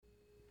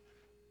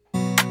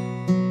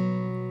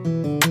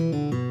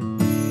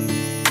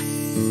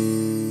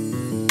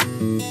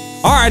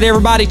right,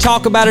 everybody,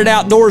 Talk About It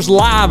Outdoors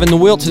live in the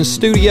Wilton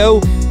studio.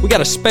 We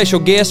got a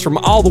special guest from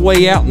all the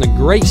way out in the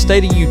great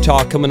state of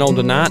Utah coming on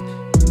tonight.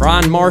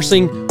 Brian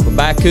Marsing with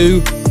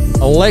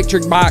Bakcou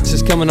Electric Bikes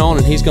is coming on,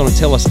 and he's going to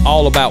tell us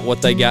all about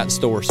what they got in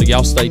store. So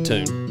y'all stay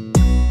tuned.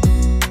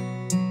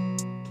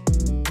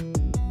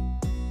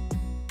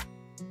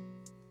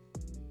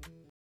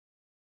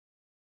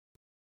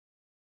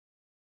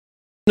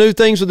 New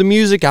things with the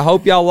music. I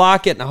hope y'all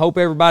like it, and I hope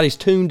everybody's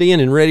tuned in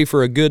and ready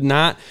for a good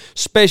night.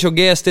 Special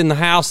guest in the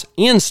house,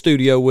 in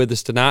studio with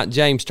us tonight.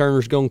 James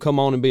Turner's going to come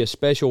on and be a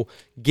special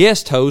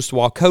guest host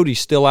while Cody's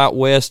still out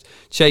west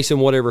chasing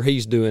whatever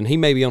he's doing. He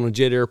may be on a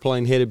jet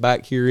airplane headed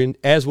back here in,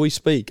 as we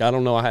speak. I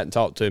don't know. I hadn't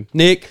talked to him.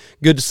 Nick,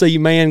 good to see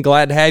you, man.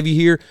 Glad to have you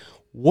here.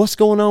 What's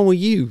going on with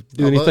you?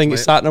 Do anything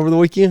exciting over the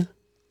weekend?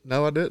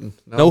 No, I didn't.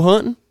 No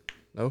hunting?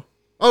 No.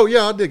 Oh,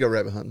 yeah, I did go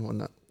rabbit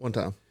hunting one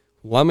time.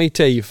 Let me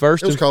tell you,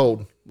 first... It was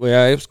cold.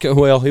 Well,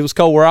 it was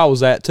cold where I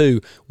was at,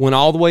 too. Went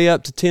all the way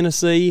up to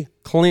Tennessee,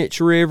 Clinch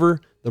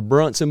River. The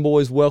Brunson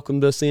boys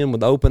welcomed us in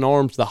with open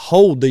arms. The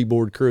whole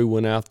D-Board crew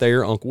went out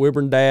there. Uncle Wibber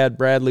and Dad,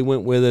 Bradley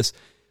went with us.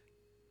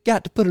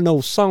 Got to put an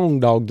old song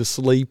dog to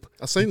sleep.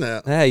 I seen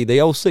that. Hey, the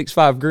old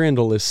 6.5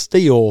 Grendel is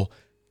still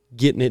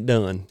getting it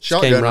done.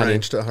 Shotgun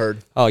range, I heard.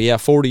 Oh, yeah,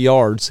 40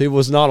 yards. It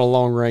was not a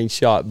long-range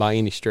shot by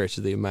any stretch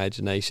of the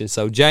imagination.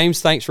 So,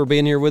 James, thanks for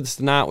being here with us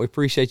tonight. We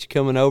appreciate you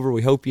coming over.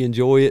 We hope you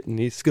enjoy it, and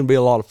it's going to be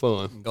a lot of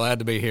fun. Glad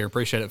to be here.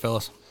 Appreciate it,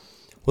 fellas.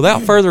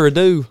 Without further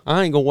ado,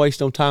 I ain't going to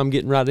waste no time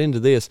getting right into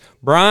this.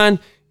 Brian,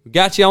 we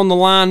got you on the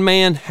line,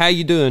 man. How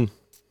you doing?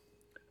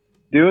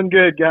 Doing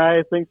good,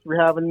 guys. Thanks for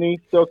having me.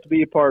 Stoked to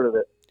be a part of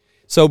it.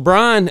 So,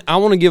 Brian, I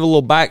want to give a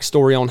little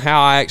backstory on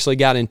how I actually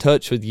got in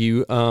touch with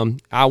you.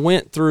 I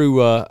went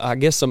through, I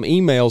guess, some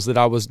emails that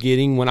I was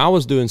getting when I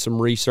was doing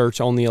some research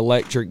on the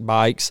electric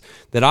bikes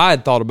that I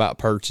had thought about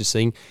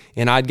purchasing,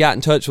 and I'd got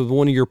in touch with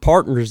one of your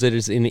partners that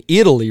is in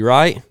Italy,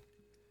 right?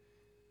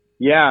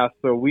 Yeah,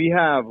 so we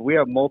have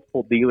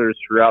multiple dealers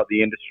throughout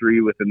the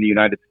industry within the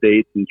United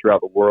States and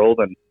throughout the world,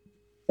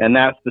 and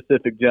that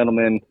specific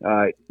gentleman,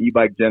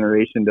 E-Bike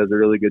Generation, does a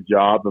really good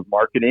job of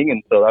marketing,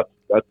 and so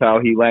that's how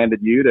he landed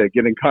you to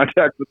get in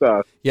contact with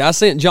us. Yeah, I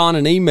sent John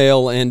an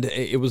email, and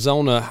it was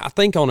on I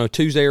think on a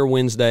Tuesday or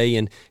Wednesday,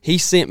 and he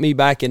sent me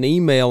back an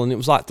email, and it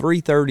was like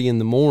 3:30 in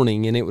the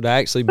morning, and it would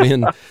actually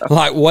been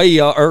like way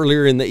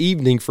earlier in the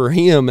evening for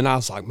him, and I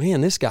was like,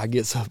 man, this guy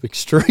gets up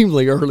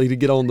extremely early to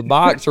get on the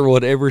bikes or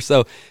whatever,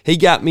 so he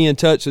got me in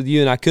touch with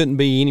you, and I couldn't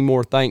be any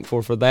more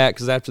thankful for that,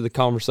 because after the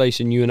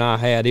conversation you and I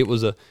had, it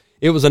was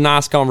a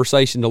nice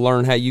conversation to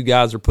learn how you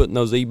guys are putting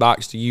those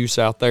e-bikes to use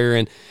out there.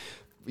 And,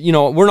 you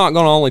know, we're not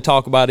going to only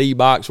talk about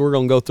e-bikes. We're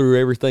going to go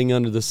through everything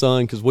under the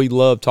sun because we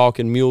love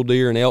talking mule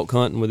deer and elk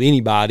hunting with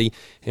anybody,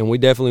 and we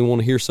definitely want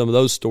to hear some of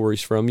those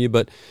stories from you.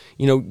 But,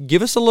 you know,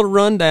 give us a little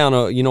rundown,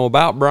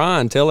 about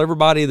Brian. Tell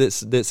everybody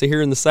that's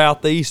here in the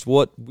Southeast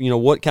what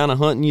kind of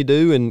hunting you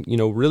do and,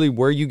 really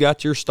where you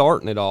got your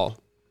start in it all.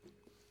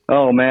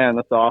 Oh, man,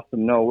 that's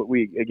awesome. No,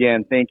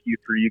 again, thank you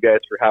guys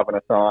for having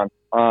us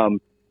on.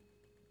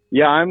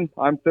 Yeah, I'm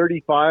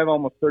 35,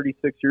 almost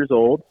 36 years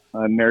old.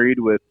 I'm married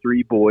with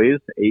 3 boys,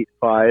 8,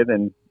 5,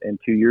 and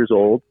 2 years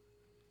old.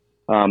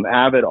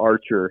 Avid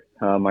archer.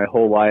 My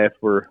whole life,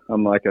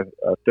 I'm like a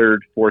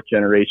third, fourth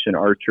generation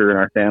archer in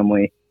our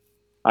family.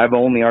 I've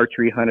only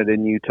archery hunted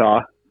in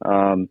Utah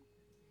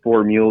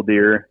for mule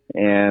deer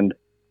and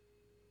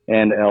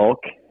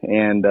elk,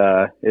 and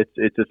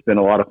it's just been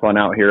a lot of fun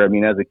out here. I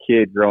mean, as a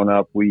kid growing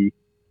up,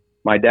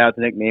 my dad's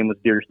nickname was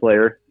Deer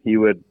Slayer. He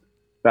would,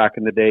 back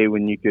in the day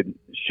when you could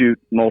shoot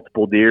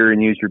multiple deer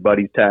and use your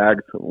buddy's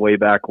tags, way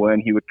back when,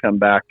 he would come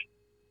back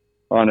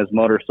on his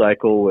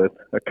motorcycle with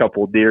a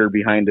couple deer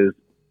behind his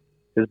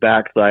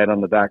backside,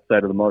 on the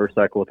backside of the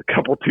motorcycle with a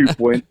couple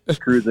 2-points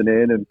cruising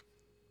in,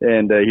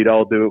 and he'd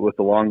all do it with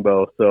the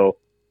longbow. So,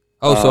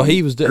 so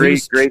he was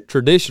great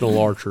traditional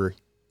archery.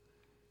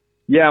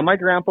 Yeah, my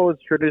grandpa was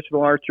a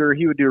traditional archer.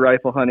 He would do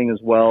rifle hunting as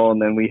well,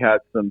 and then we had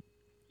some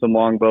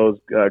longbows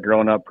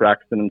growing up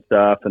practicing and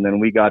stuff, and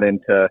then we got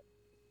into.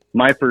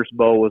 My first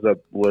bow was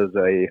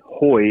a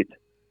Hoyt.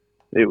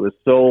 It was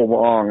so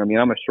long. I mean,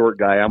 I'm a short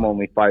guy. I'm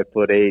only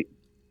 5'8"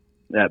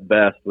 at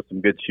best with some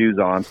good shoes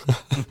on.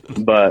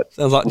 But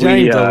sounds like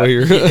James over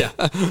here.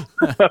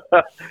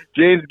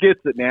 James gets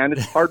it, man.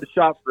 It's hard to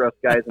shop for us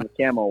guys in the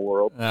camo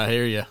world. I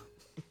hear you.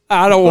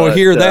 I don't want to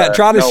hear that.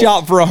 Try to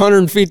shop for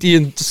 150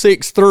 and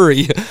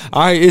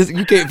 6'3".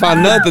 You can't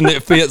find nothing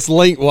that fits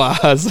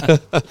lengthwise.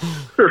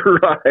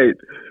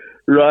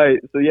 Right.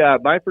 So yeah,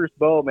 my first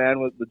bow, man,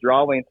 was the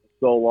draw length was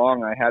so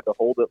long I had to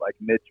hold it like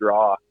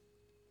mid-draw.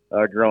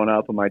 Growing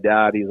up, and my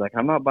dad, he's like,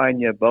 I'm not buying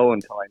you a bow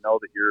until I know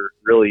that you're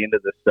really into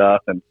this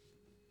stuff. And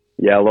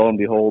yeah, lo and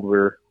behold,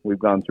 we've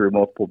gone through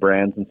multiple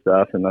brands and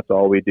stuff, and that's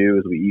all we do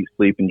is we eat,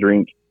 sleep, and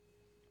drink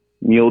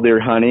mule deer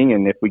hunting,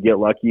 and if we get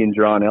lucky and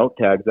draw elk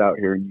tags out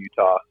here in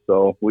Utah.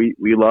 So we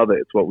love it.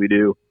 It's what we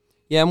do.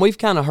 Yeah, and we've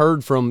kind of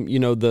heard from,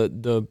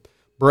 the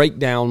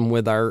breakdown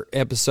with our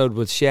episode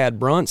with Shad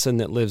Brunson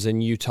that lives in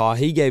Utah.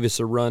 He gave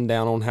us a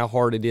rundown on how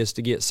hard it is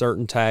to get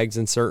certain tags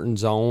in certain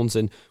zones,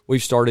 and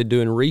we've started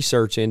doing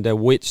research into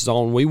which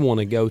zone we want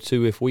to go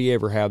to if we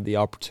ever have the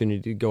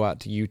opportunity to go out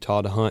to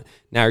Utah to hunt.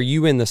 Now, are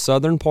you in the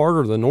southern part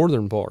or the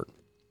northern part?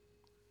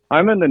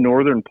 I'm in the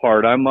northern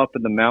part. I'm up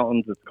in the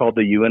mountains. It's called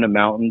the Uinta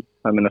Mountains.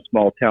 I'm in a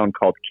small town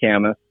called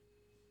Camas,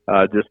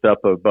 just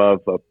up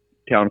above a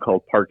town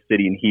called Park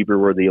City in Heber,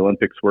 where the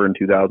Olympics were in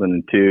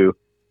 2002.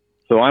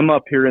 So I'm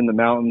up here in the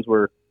mountains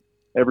where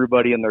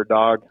everybody and their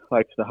dog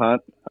likes to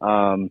hunt,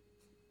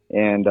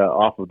 and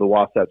off of the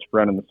Wasatch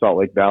Front in the Salt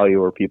Lake Valley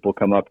where people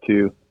come up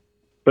to.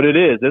 But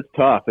it's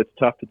tough. It's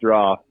tough to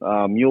draw.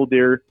 Mule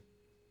deer,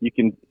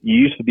 you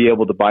used to be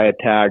able to buy a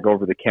tag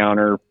over the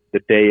counter the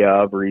day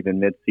of or even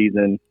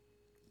mid-season.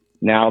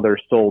 Now they're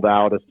sold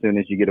out as soon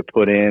as you get a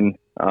put in.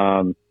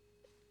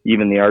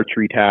 Even the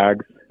archery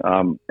tags.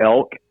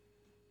 Elk,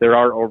 there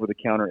are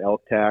over-the-counter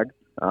elk tags,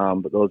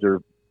 but those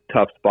are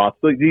tough spots.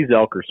 These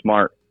elk are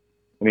smart.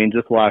 I mean,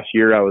 just last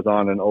year I was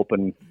on an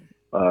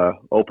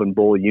open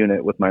bull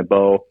unit with my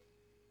bow.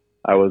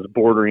 I was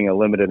bordering a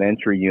limited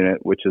entry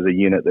unit, which is a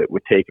unit that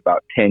would take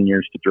about 10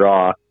 years to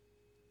draw.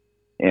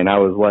 And I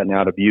was letting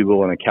out a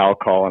bugle and a cow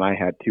call, and I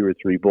had 2 or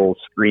 3 bulls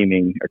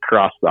screaming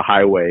across the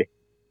highway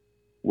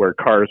where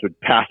cars would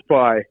pass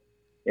by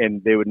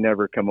and they would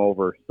never come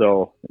over.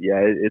 So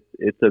yeah,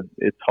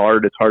 it's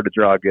hard. It's hard to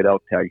draw a good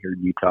elk tag here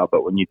in Utah,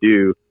 but when you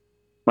do,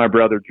 my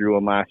brother drew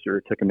one last year.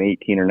 It took him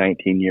 18 or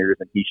 19 years,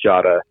 and he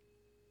shot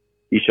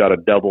a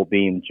double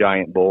beam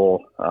giant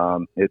bull.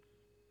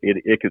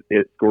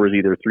 It scores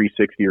either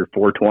 360 or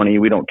 420.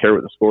 We don't care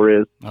what the score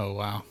is. Oh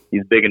wow,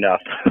 he's big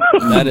enough.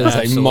 That is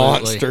a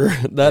monster.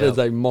 That is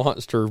a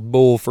monster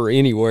bull for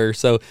anywhere.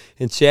 So,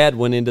 and Shad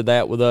went into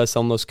that with us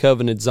on those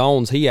covenant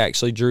zones. He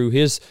actually drew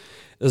his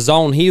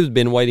zone he had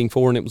been waiting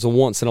for, and it was a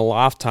once in a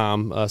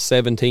lifetime.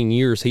 17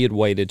 years he had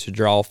waited to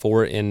draw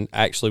for it, and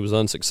actually was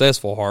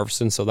unsuccessful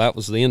harvesting. So that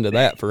was the end of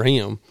that for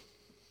him.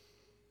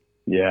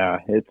 Yeah,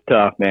 it's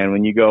tough, man.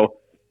 When you go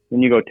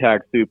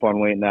tag soup on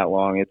waiting that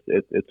long,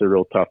 it's a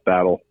real tough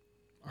battle.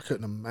 I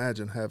couldn't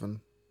imagine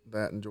having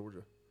that in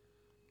Georgia.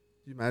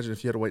 Can you imagine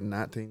if you had to wait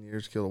 19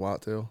 years to kill a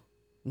whitetail?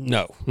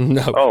 No.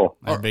 Oh,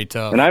 that'd be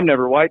tough. And I've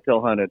never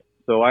whitetail hunted,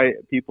 so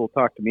people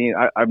talk to me.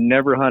 I've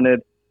never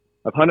hunted.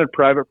 I've hunted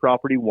private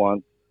property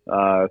once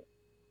on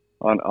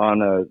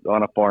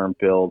a farm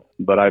field,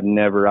 but I've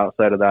never,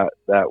 outside of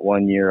that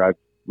 1 year,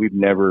 we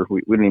don't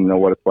even know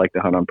what it's like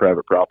to hunt on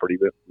private property.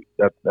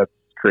 But that's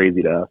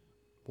crazy to us.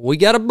 We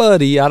got a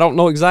buddy. I don't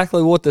know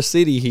exactly what the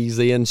city he's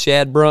in,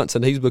 Shad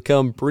Brunson. He's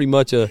become pretty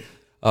much a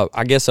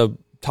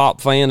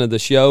top fan of the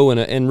show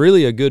and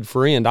really a good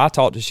friend. I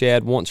talk to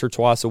Shad once or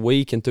twice a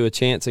week, and through a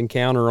chance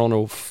encounter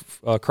on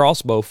a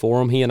crossbow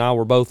for him, he and I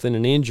were both in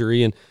an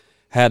injury and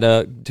had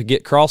to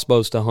get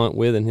crossbows to hunt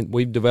with, and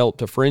we've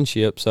developed a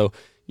friendship. So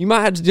you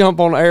might have to jump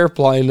on an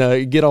airplane,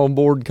 get on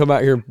board, and come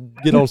out here and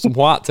get on some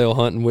whitetail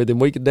hunting with him.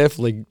 We could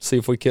definitely see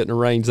if we couldn't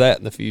arrange that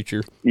in the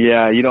future.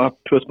 Yeah, you don't have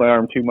to twist my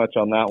arm too much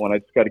on that one. I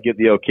just got to get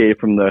the okay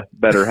from the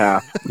better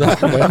half.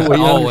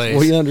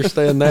 We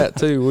understand that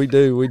too. We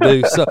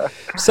do.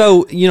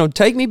 So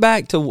take me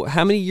back to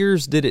how many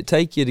years did it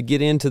take you to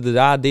get into the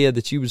idea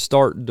that you would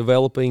start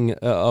developing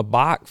a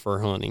bike for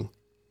hunting?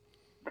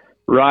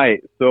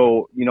 Right.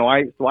 So,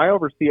 I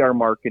oversee our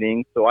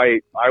marketing. So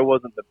I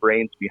wasn't the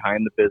brains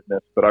behind the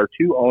business, but our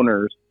 2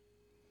 owners,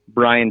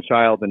 Brian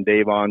Child and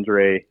Dave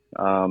Andre,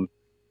 it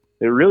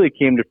really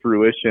came to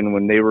fruition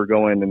when they were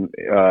going and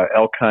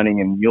elk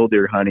hunting and mule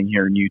deer hunting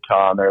here in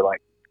Utah. And they're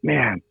like,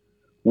 man,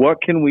 what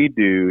can we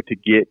do to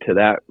get to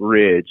that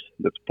ridge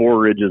that's 4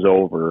 ridges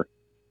over?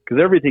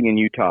 Because everything in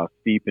Utah is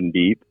steep and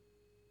deep.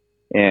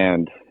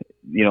 And,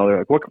 they're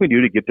like, what can we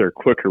do to get there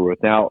quicker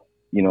without,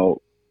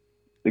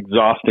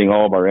 exhausting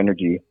all of our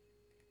energy?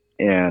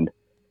 And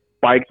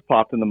bikes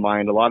popped in the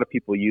mind. A lot of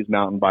people use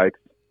mountain bikes.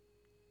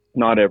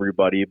 Not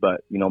everybody,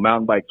 but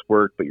mountain bikes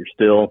work, but you're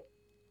still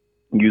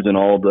using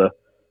all the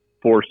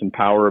force and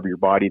power of your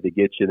body to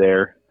get you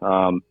there.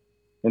 And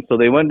so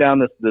they went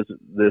down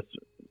this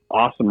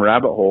awesome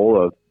rabbit hole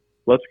of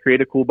let's create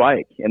a cool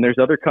bike. And there's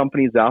other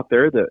companies out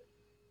there that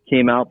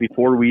came out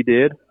before we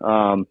did.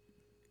 A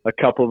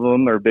couple of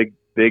them are big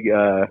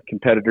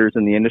competitors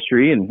in the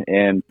industry,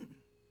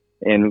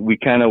 and we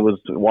kind of was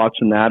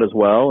watching that as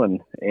well.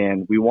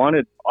 And we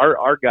wanted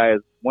our guy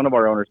is one of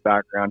our owners'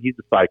 background. He's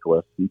a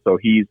cyclist. And so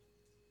he's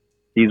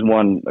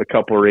won a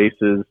couple of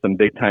races, some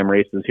big time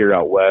races here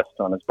out west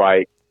on his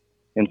bike.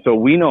 And so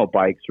we know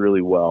bikes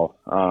really well.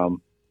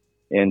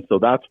 And so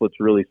that's what's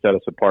really set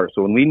us apart.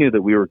 So when we knew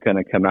that we were going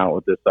to come out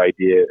with this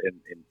idea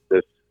and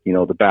this,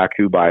 the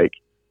Bakcou bike,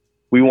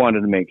 we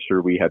wanted to make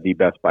sure we had the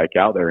best bike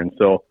out there. And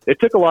so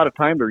it took a lot of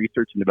time to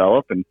research and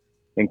develop and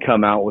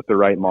come out with the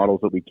right models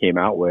that we came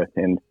out with.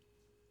 And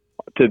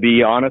to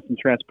be honest and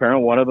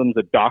transparent, one of them's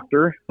a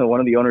doctor. So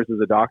one of the owners is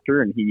a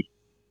doctor, and he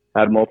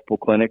had multiple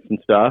clinics and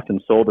stuff and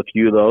sold a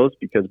few of those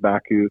because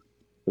Bakcou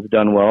has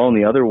done well. And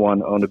the other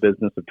one owned a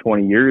business of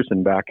 20 years,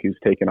 and Bakcou's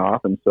taken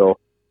off. And so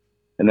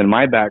And then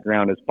my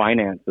background is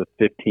finance of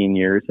 15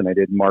 years, and I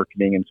did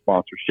marketing and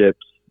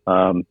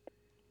sponsorships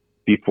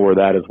before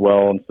that as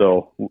well. And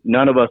so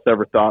none of us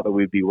ever thought that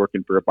we'd be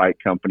working for a bike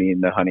company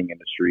in the hunting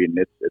industry, and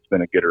it's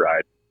been a good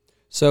ride.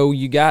 So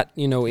you got,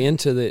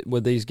 into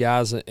with these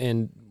guys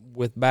and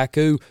with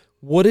Bakcou.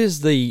 What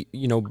is the,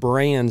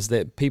 brands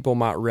that people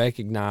might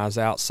recognize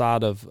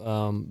outside of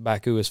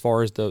Bakcou as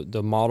far as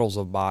the models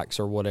of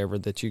bikes or whatever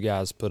that you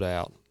guys put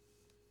out?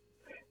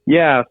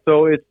 Yeah,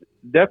 so it's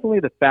definitely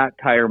the fat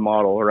tire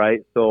model,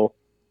 right? So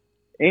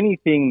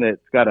anything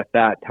that's got a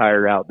fat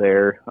tire out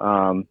there,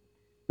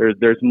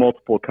 there's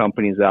multiple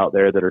companies out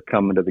there that are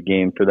coming to the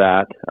game for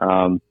that.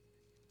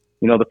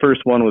 The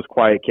first one was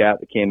QuietKat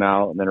that came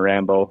out, and then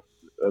Rambo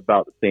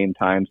about the same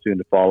time, soon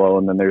to follow.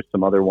 And then there's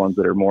some other ones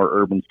that are more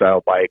urban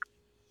style bikes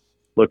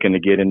looking to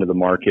get into the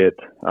market.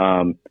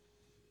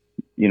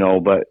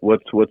 But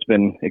what's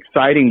been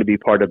exciting to be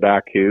part of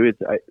Bakcou is,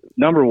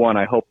 number one,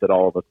 I hope that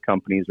all of us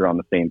companies are on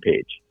the same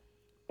page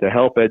to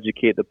help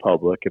educate the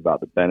public about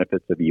the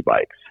benefits of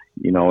e-bikes,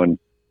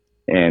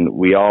 and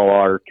we all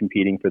are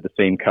competing for the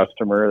same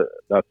customer,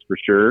 that's for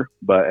sure.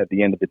 But at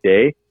the end of the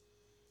day,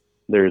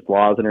 there's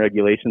laws and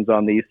regulations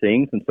on these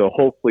things. And so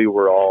hopefully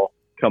we're all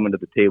coming to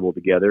the table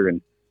together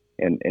and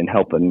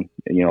helping,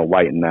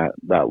 lighten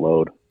that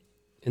load.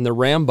 And the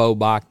Rambo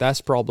bike,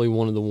 that's probably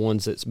one of the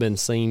ones that's been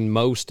seen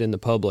most in the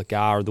public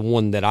eye, or the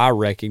one that I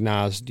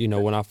recognized,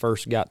 when I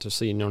first got to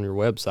see it on your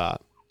website.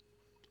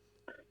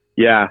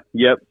 Yeah.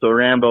 Yep. So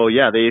Rambo,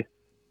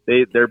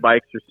 their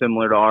bikes are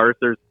similar to ours.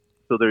 There's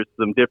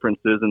some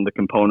differences in the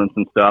components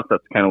and stuff.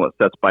 That's kind of what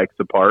sets bikes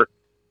apart.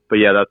 But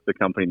yeah, that's the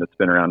company that's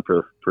been around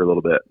for a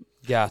little bit.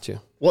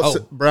 Gotcha.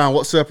 Brian,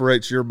 what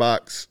separates your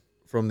bikes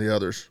from the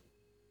others?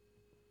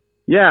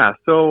 Yeah.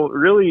 So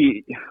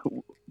really,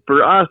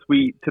 for us,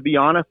 to be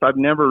honest, I've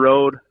never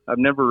rode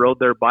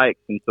their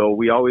bikes. And so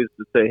we always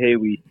say, hey,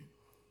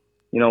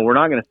 we're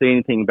not going to say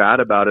anything bad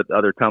about it to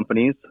other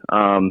companies.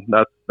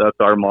 That's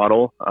our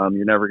model.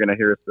 You're never going to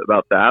hear us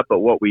about that. But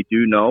what we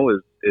do know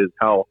is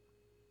how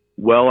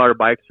well our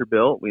bikes are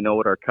built. We know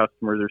what our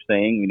customers are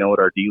saying. We know what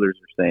our dealers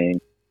are saying.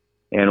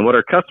 And what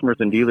our customers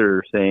and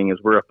dealers are saying is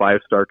we're a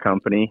 5-star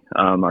company.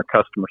 Our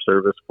customer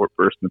service,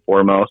 first and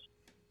foremost.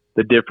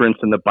 The difference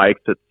in the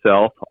bikes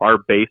itself, our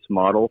base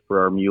model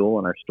for our Mule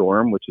and our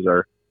Storm, which is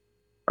our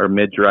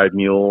mid-drive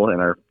Mule, and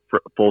our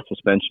full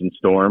suspension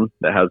Storm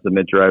that has the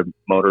mid-drive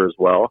motor as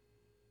well.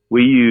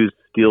 We use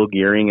steel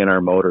gearing in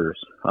our motors.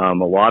 A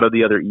lot of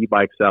the other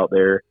e-bikes out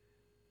there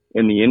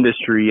in the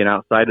industry and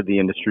outside of the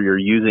industry are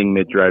using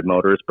mid-drive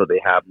motors, but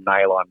they have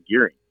nylon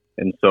gearing.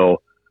 And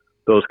so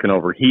those can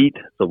overheat.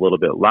 It's a little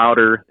bit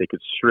louder. They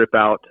could strip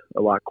out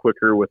a lot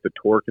quicker with the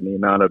torque and the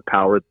amount of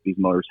power that these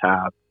motors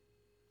have.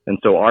 And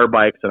so our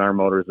bikes and our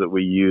motors that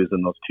we use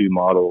in those two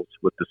models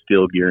with the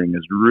steel gearing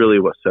is really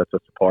what sets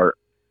us apart,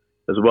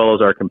 as well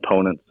as our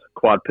components.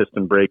 Quad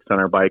piston brakes on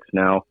our bikes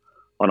now,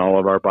 on all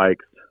of our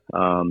bikes,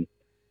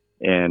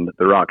 and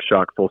the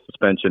RockShox full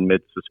suspension,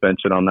 mid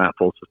suspension on that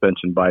full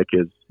suspension bike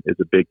is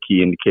a big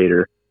key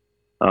indicator.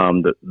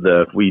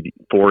 The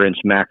 4-inch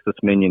Maxxis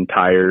Minion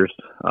tires,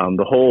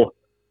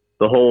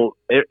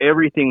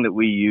 everything that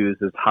we use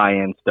is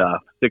high end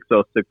stuff.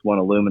 6061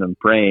 aluminum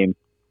frame.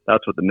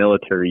 That's what the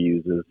military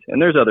uses.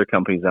 And there's other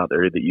companies out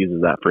there that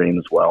uses that frame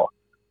as well.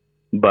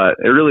 But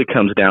it really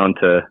comes down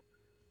to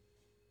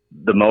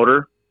the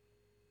motor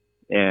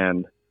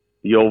and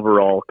the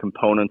overall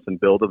components and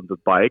build of the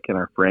bike and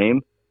our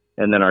frame,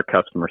 and then our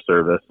customer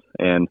service.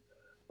 And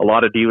a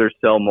lot of dealers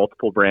sell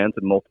multiple brands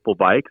and multiple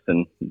bikes,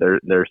 and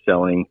they're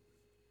selling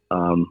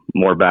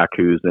more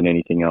Bakcous than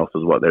anything else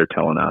is what they're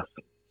telling us.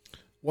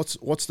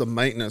 What's the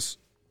maintenance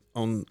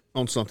on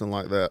something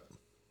like that?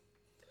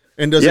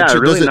 And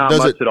not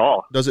much at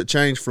all. Does it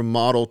change from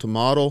model to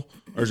model,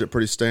 or is it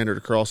pretty standard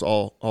across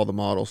all the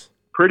models?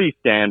 Pretty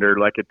standard,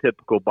 like a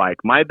typical bike.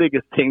 My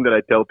biggest thing that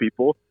I tell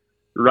people,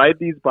 ride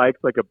these bikes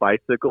like a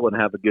bicycle and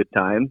have a good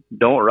time.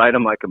 Don't ride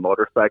them like a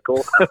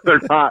motorcycle.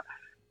 They're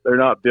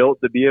not built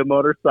to be a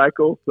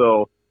motorcycle.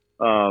 So,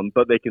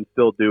 but they can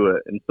still do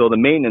it. And so the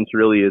maintenance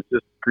really is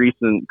just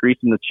greasing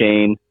the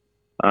chain,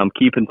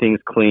 keeping things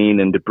clean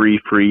and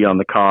debris free on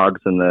the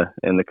cogs and the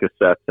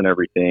cassettes and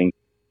everything.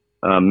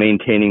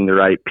 Maintaining the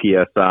right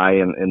PSI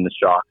in the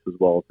shocks as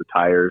well as the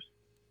tires.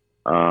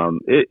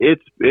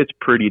 It's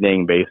pretty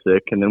dang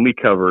basic. And then we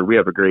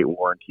have a great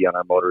warranty on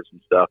our motors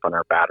and stuff, on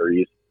our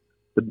batteries.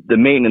 The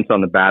maintenance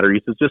on the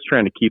batteries is just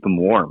trying to keep them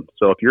warm.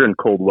 So if you're in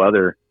cold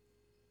weather,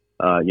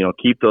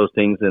 keep those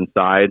things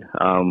inside.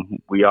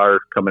 We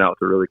are coming out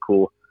with a really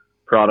cool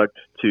product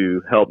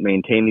to help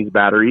maintain these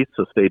batteries.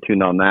 So stay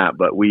tuned on that.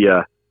 But we,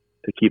 to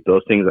keep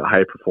those things at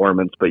high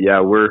performance. But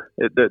yeah,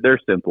 they're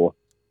simple.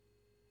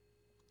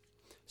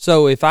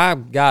 So if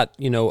I've got,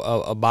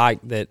 a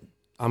bike that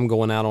I'm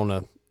going out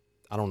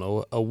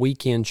on a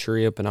weekend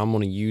trip and I'm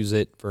going to use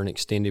it for an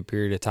extended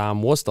period of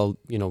time, what's the,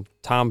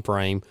 time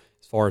frame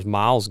as far as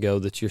miles go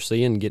that you're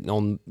seeing getting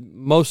on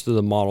most of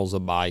the models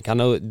of bike? I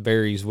know it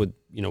varies with,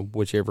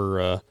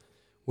 whichever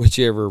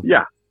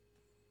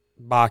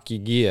bike you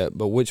get,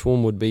 but which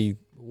one would be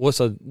What's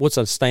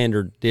a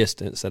standard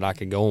distance that I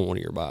could go on one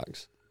of your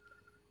bikes?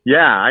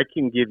 Yeah, I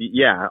can give you.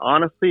 Yeah,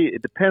 honestly,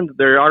 it depends.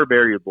 There are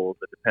variables.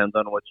 It depends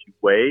on what you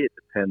weigh. It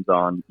depends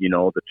on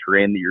the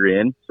terrain that you're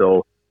in.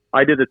 So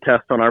I did a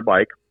test on our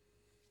bike,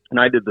 and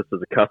I did this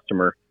as a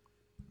customer.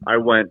 I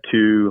went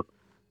to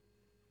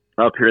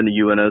up here in the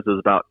Uintas. It was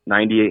about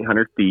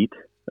 9,800 feet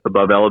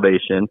above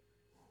elevation,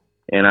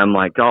 and I'm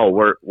like,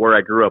 where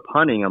I grew up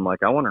hunting. I'm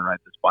like, I want to ride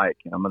this bike,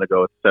 and I'm going to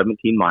go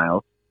 17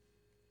 miles,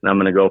 and I'm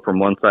going to go from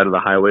one side of the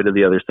highway to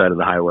the other side of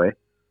the highway.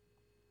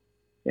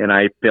 And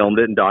I filmed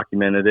it and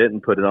documented it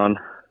and put it on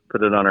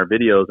our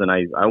videos. And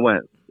I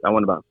went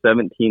about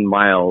 17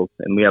 miles,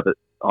 and we have it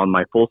on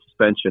my full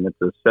suspension.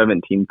 It's a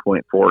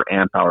 17.4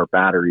 amp hour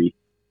battery,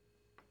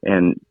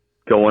 and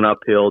going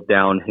uphill,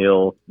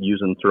 downhill,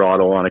 using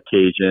throttle on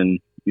occasion,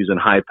 using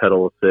high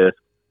pedal assist,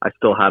 I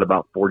still had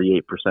about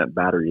 48%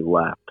 battery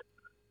left.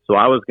 So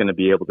I was going to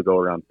be able to go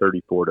around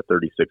 34 to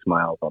 36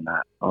 miles on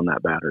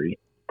that battery.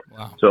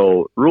 Wow.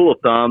 So rule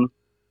of thumb,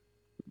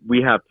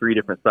 we have 3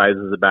 different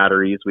sizes of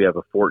batteries. We have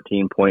a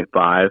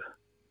 14.5,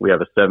 we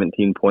have a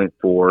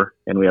 17.4,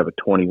 and we have a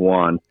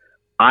 21.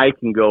 I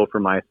can go for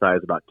my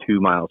size about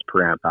 2 miles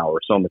per amp hour.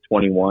 So on the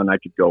 21, I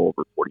could go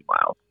over 40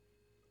 miles.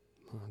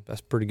 That's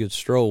a pretty good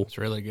stroll. It's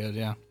really good,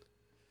 yeah.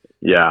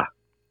 Yeah.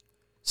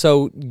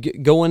 So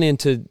going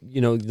into,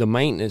 the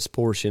maintenance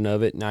portion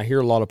of it, and I hear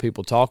a lot of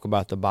people talk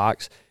about the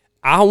bikes,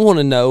 I want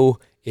to know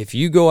if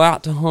you go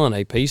out to hunt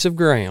a piece of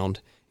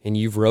ground and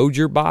you've rode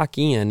your bike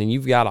in and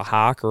you've got a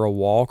hike or a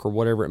walk or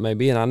whatever it may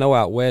be, and I know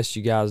out west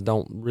you guys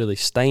don't really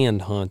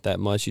stand hunt that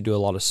much. You do a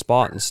lot of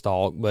spot and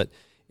stalk, but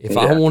if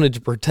I wanted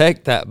to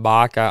protect that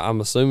bike,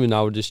 I'm assuming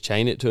I would just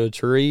chain it to a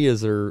tree.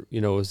 Is there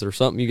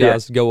something you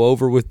guys go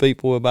over with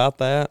people about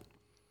that?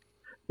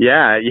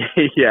 Yeah.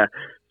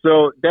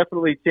 So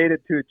definitely chain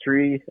it to a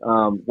tree,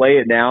 lay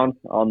it down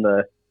on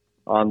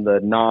the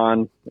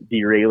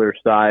non-derailer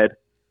side.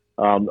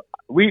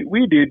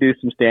 We do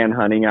some stand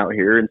hunting out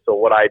here, and so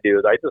what I do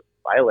is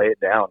I lay it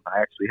down.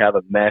 I actually have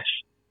a mesh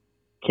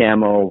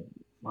camo,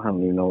 I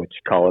don't even know what you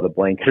call it, a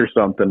blanket or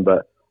something,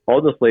 but I'll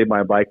just lay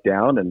my bike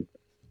down and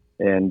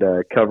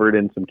cover it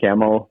in some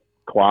camo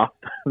cloth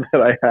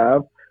that I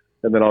have,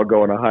 and then I'll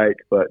go on a hike.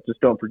 But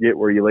just don't forget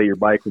where you lay your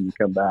bike when you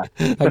come back.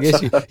 I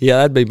guess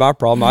that'd be my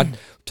problem. I'd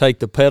take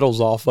the pedals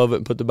off of it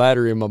and put the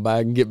battery in my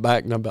bag and get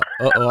back, and I'm like,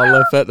 I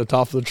left that at the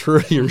top of the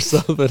tree or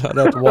something. I'd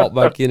have to walk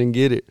back in and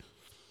get it.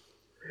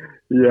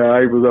 Yeah,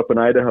 I was up in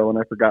Idaho, and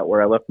I forgot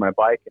where I left my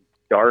bike. It's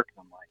dark.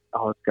 I'm like,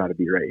 it's got to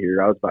be right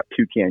here. I was about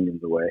 2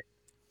 canyons away.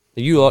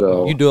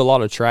 You do a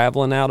lot of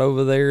traveling out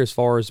over there as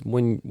far as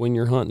when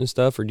you're hunting and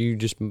stuff, or do you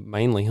just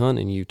mainly hunt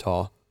in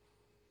Utah?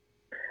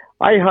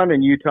 I hunt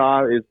in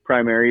Utah is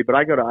primary, but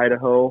I go to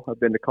Idaho. I've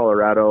been to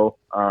Colorado.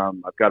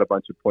 I've got a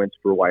bunch of points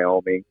for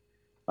Wyoming.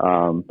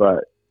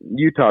 But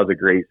Utah is a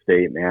great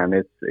state, man.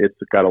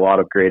 It's got a lot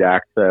of great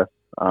access,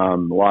 a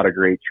lot of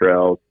great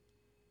trails.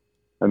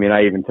 I mean,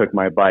 I even took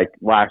my bike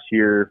last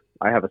year.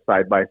 I have a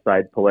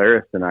side-by-side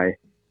Polaris, and I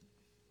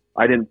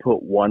didn't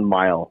put 1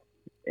 mile.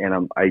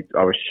 And I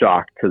was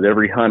shocked because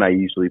every hunt I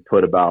usually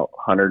put about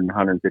 100 and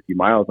 150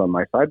 miles on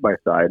my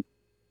side-by-side.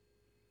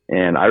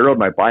 And I rode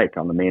my bike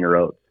on the main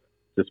roads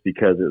just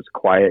because it was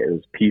quiet, it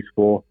was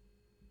peaceful.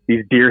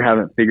 These deer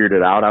haven't figured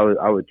it out.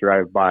 I would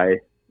drive by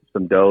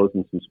some does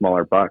and some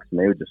smaller bucks, and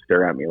they would just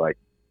stare at me like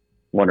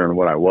wondering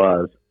what I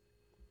was.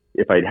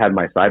 If I'd had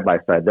my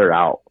side-by-side, they're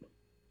out.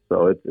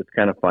 So it's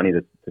kind of funny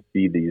to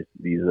see these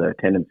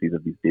tendencies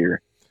of these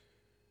deer.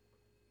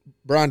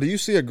 Brian, do you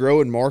see a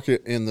growing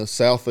market in the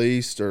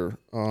Southeast or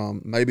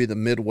maybe the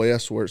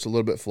Midwest where it's a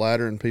little bit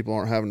flatter and people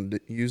aren't having to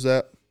use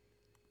that?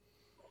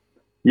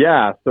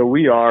 Yeah, so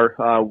we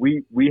are.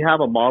 We have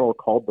a model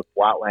called the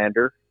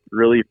Flatlander,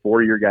 really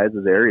for your guys'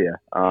 area.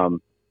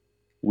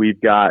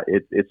 We've got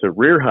it's a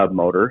rear hub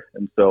motor,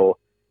 and so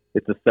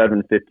it's a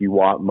 750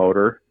 watt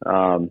motor,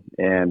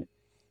 and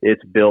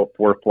it's built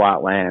for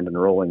flat land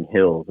and rolling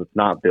hills. It's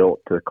not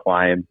built to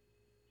climb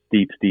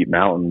steep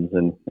mountains.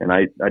 And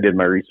I did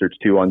my research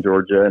too on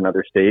Georgia and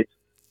other states.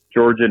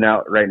 Georgia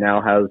right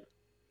now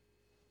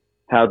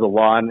has a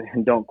law,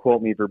 and don't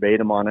quote me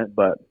verbatim on it,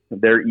 but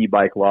their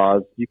e-bike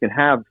laws,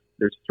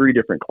 there's 3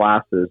 different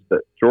classes,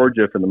 but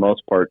Georgia for the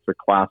most part is a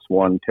class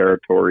 1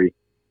 territory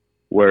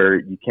where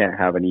you can't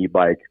have an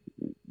e-bike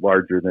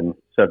larger than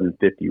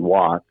 750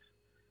 watts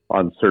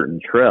on certain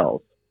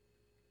trails.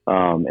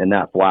 And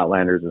that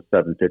Flatlander is a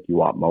 750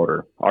 watt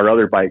motor. Our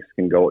other bikes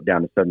can go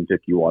down to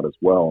 750 watt as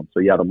well. And so,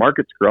 yeah, the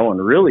market's growing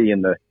really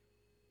in the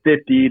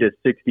 50 to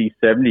 60,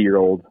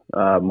 70-year-old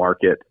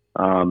market.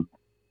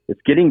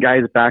 It's getting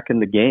guys back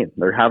in the game.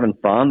 They're having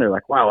fun. They're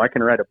like, wow, I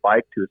can ride a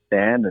bike to a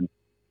stand, and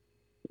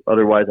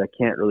otherwise I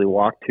can't really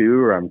walk to,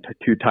 or I'm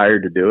too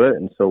tired to do it.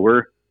 And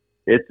so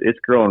it's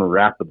growing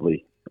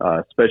rapidly,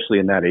 especially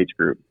in that age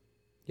group.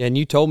 Yeah, and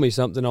you told me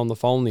something on the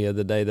phone the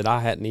other day that I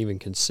hadn't even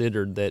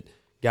considered, that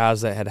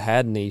guys that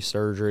had knee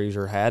surgeries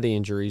or had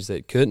injuries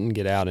that couldn't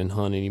get out and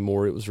hunt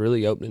anymore, it was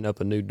really opening up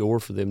a new door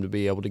for them to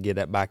be able to get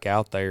that back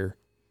out there.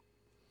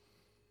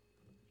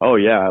 Oh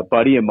yeah, a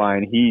buddy of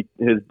mine, he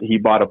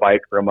bought a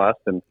bike from us,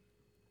 and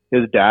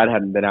his dad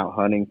hadn't been out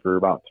hunting for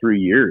about 3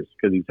 years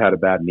because he's had a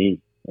bad knee,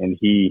 and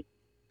he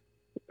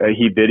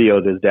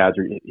videoed his dad.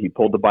 He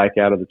pulled the bike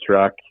out of the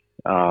truck,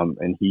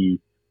 and the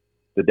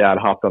dad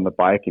hopped on the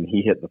bike and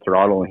he hit the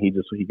throttle, and he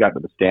got to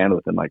the stand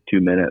within like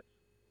 2 minutes.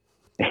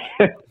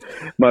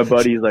 My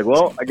buddy's like,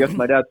 well, I guess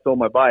my dad stole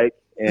my bike,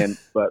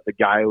 but the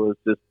guy was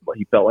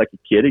he felt like a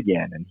kid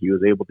again, and he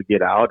was able to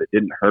get out. It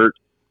didn't hurt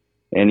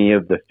any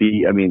of the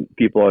feet. I mean,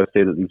 people always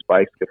say that these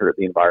bikes could hurt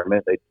the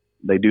environment.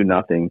 They do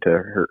nothing to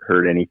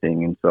hurt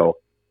anything, and so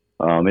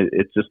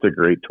it's just a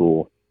great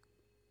tool.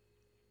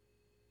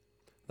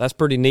 That's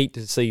pretty neat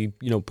to see,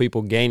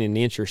 people gaining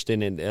interest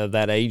in it,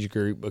 that age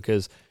group,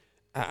 because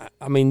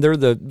I mean, they're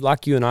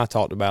like you and I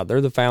talked about,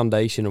 they're the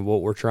foundation of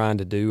what we're trying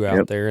to do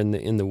out there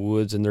in the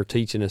woods, and they're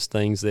teaching us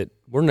things that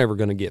we're never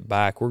going to get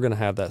back. We're going to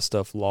have that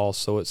stuff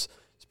lost. So it's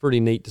pretty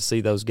neat to see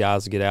those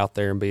guys get out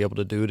there and be able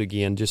to do it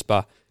again just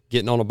by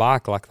getting on a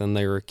bike like when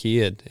they were a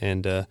kid.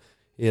 And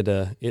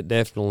it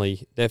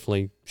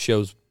definitely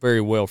shows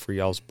very well for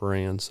y'all's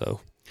brand. So,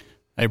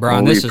 hey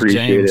Brian, this is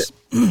James.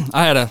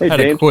 I had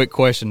a quick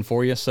question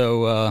for you.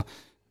 So,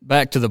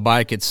 back to the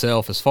bike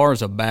itself, as far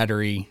as a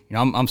battery,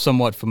 I'm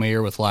somewhat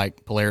familiar with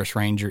like Polaris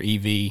Ranger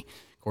EV,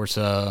 of course,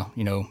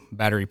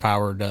 battery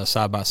powered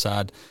side by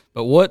side.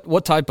 But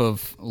what type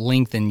of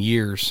length in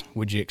years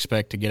would you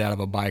expect to get out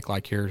of a bike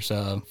like yours?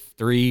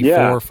 3,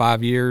 4,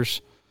 5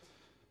 years?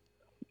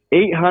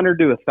 800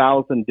 to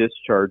 1,000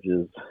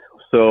 discharges.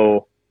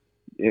 So,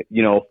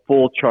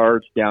 full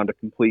charge down to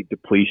complete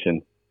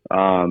depletion.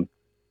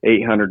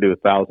 800 to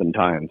 1,000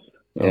 times.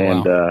 Oh,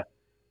 and, wow.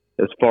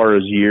 As far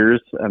as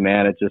years,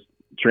 man, it just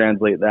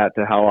translate that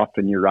to how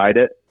often you ride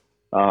it.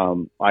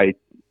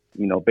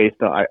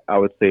 Based on, I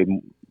would say,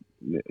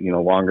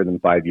 longer than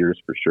 5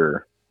 years for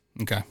sure.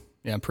 Okay.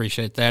 Yeah,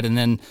 appreciate that. And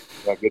then,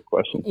 good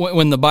question.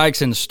 When the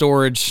bike's in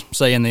storage,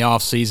 say in the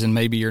off season,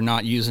 maybe you're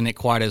not using it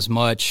quite as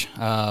much.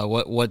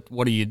 What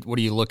are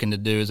you looking to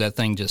do? Is that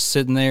thing just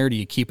sitting there? Do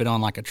you keep it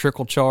on like a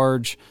trickle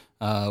charge?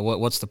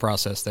 What's the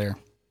process there?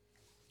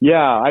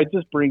 Yeah, I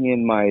just bring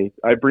in my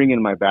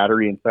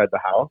battery inside the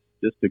house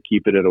just to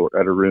keep it at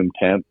a room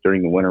temp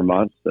during the winter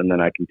months, and then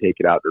I can take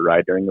it out to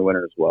ride during the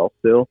winter as well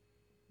still.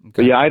 Okay.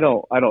 But yeah, I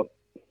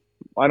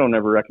don't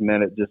ever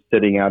recommend it just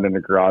sitting out in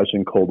a garage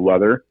in cold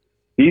weather.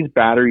 These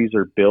batteries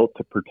are built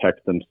to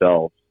protect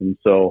themselves. And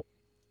so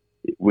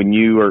when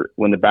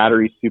the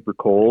battery's super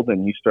cold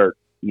and you start,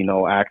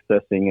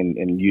 accessing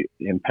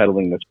and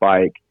pedaling this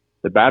bike,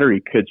 the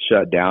battery could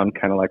shut down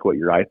kind of like what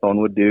your iPhone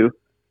would do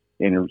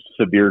in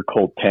severe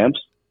cold temps.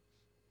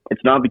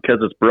 It's not because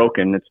it's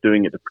broken. It's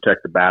doing it to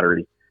protect the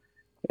battery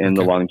and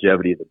the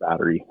longevity of the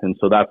battery. And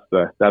so that's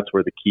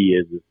where the key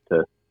is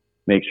to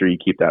make sure you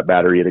keep that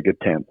battery at a good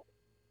temp.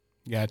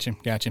 Gotcha.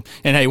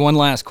 And hey, one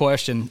last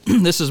question.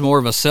 This is more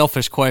of a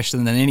selfish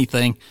question than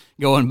anything,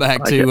 going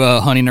back to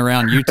hunting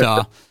around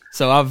Utah.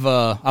 So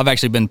I've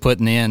actually been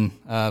putting in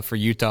for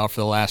Utah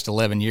for the last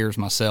 11 years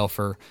myself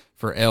for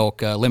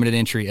elk, limited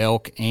entry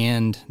elk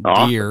and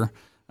deer.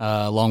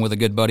 Along with a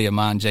good buddy of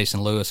mine,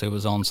 Jason Lewis, who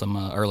was on some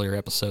earlier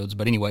episodes.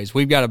 But anyways,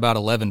 we've got about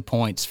 11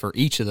 points for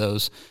each of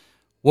those.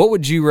 What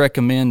would you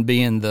recommend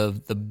being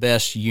the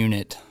best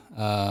unit,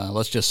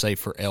 let's just say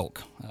for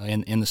elk,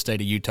 in the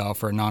state of Utah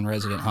for a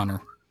non-resident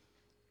hunter?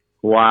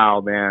 Wow,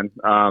 man.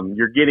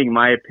 You're getting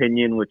my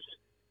opinion, which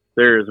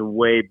there's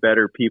way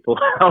better people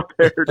out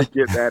there to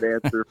get that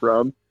answer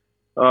from.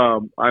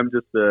 I'm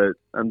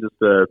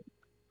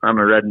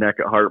a redneck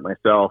at heart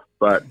myself,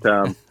 but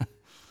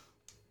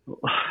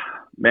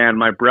man,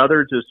 my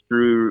brother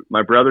drew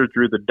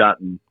the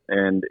Dutton,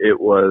 and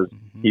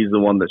he's the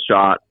one that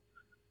shot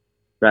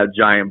that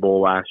giant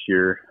bull last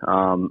year.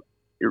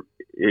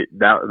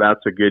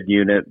 That's a good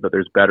unit, but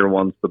there's better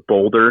ones. The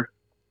Boulder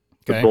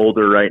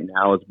right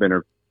now has been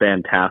a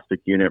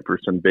fantastic unit for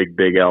some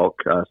big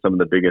elk. Some of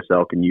the biggest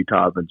elk in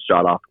Utah have been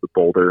shot off the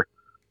Boulder,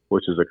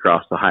 which is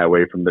across the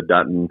highway from the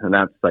Dutton, and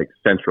that's like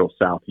central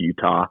South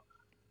Utah.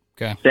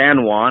 Okay.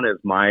 San Juan is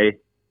my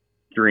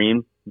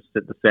dream.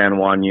 The San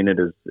Juan unit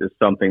is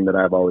something that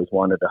I've always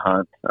wanted to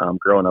hunt.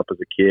 Growing up as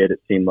a kid,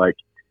 it seemed like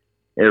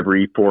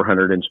every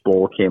 400-inch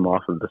bull came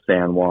off of the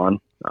San Juan.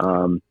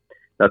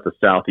 That's a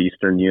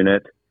southeastern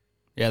unit.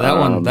 Yeah,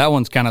 that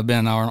one's kind of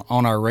been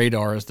on our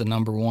radar as the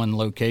number one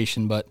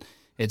location, but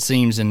it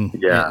seems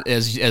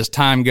as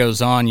time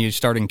goes on, you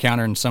start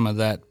encountering some of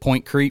that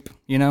point creep,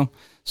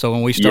 So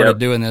when we started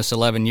doing this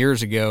 11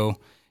 years ago,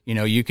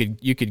 you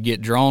could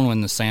get drawn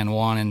in the San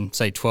Juan in,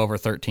 say, 12 or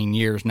 13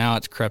 years. Now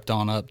it's crept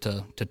on up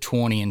to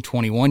 20 and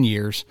 21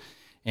 years.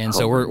 And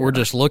so we're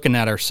just looking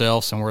at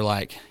ourselves and we're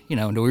like,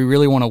 do we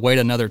really want to wait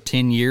another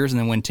 10 years? And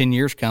then when 10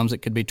 years comes, it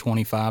could be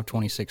 25,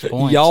 26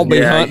 points. Y'all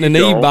be hunting an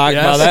e-bike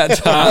by that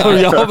time.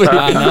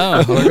 I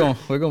know.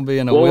 We're going to be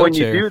in a wheelchair. Well, when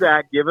you do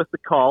that, give us a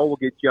call. We'll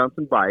get you on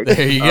some bikes.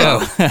 There you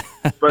go.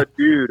 But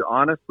dude,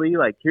 honestly,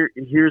 like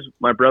here's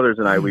my brothers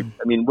and I.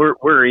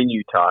 We're in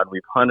Utah and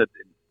we've hunted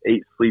and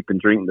ate, sleep,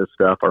 and drink this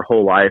stuff our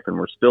whole life, and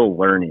we're still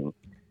learning.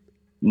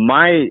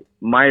 My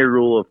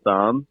rule of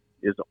thumb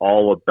is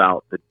all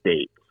about the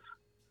dates.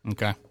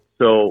 Okay.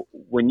 So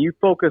when you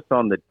focus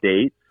on the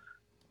dates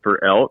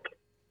for elk,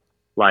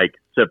 like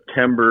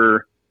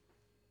September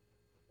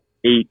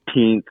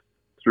 18th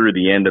through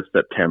the end of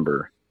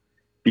September,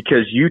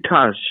 because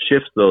Utah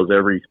shifts those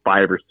every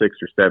 5 or 6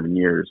 or 7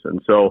 years.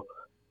 And so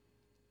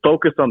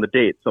focus on the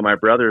dates. So my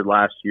brother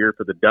last year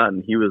for the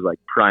Dutton, he was like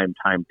prime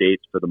time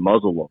dates for the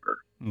muzzleloader.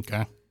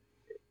 Okay.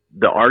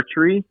 The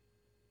archery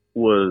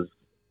was,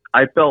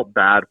 I felt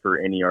bad for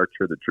any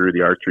archer that drew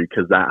the archery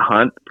because that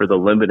hunt for the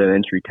limited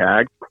entry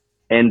tag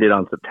ended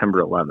on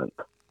September 11th.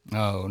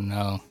 Oh,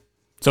 no.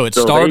 So it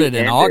started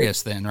in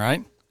August then,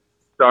 right?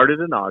 Started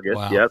in August.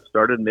 Wow. Yep,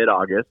 started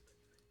mid-August,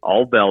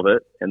 all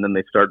velvet, and then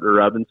they started to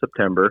rub in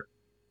September.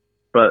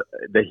 But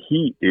the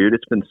heat, dude,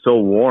 it's been so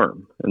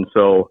warm. And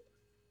so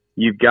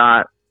you've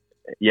got,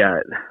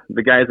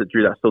 the guys that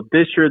drew that. So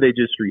this year they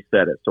just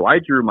reset it. So I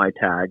drew my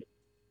tag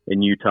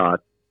in Utah,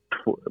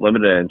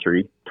 limited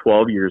entry,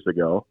 12 years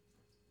ago.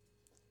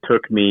 It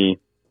took me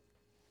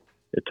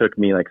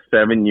like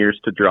 7 years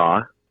to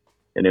draw.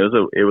 And it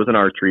was an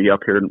archery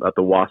up here at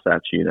the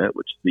Wasatch unit,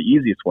 which is the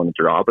easiest one to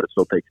draw, but it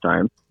still takes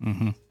time.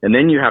 Mm-hmm. And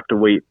then you have to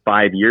wait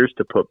 5 years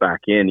to put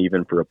back in,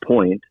 even for a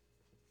point.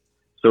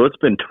 So it's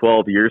been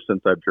 12 years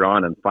since I've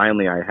drawn, and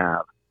finally I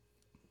have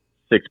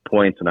 6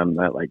 points, and I'm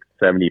at like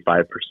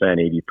 75%,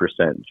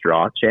 80%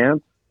 draw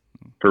chance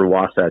for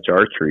Wasatch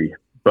archery.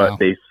 But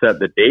They set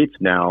the dates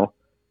now.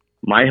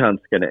 My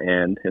hunt's going to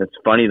end, and it's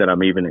funny that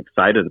I'm even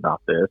excited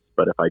about this,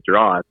 but if I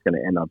draw, it's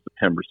going to end on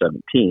September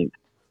 17th.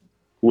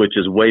 Which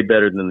is way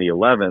better than the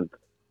 11th.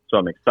 So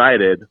I'm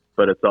excited,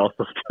 but it's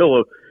also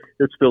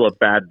still a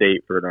bad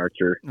date for an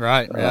archer.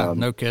 Right. Yeah.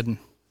 No kidding.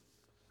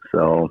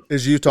 So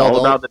is Utah all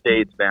about the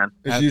dates, man.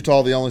 Is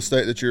Utah the only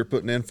state that you're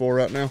putting in for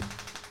right now?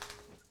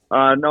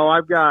 No,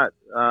 I've got,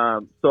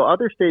 so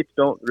other states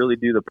don't really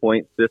do the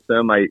point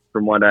system.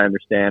 From what I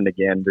understand,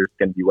 again, there's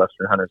going to be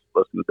Western hunters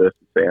listening to this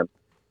and saying,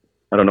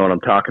 I don't know what I'm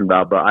talking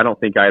about, but I don't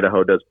think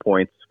Idaho does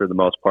points for the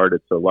most part.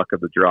 It's the luck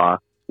of the draw.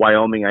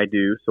 Wyoming I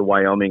do. So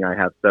Wyoming I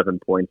have 7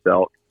 points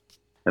elk,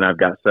 and I've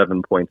got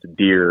 7 points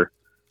deer,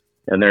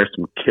 and there's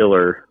some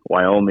killer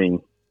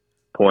Wyoming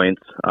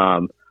points.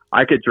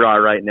 I could draw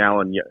right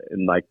now in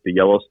like the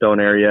Yellowstone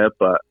area,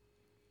 but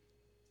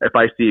if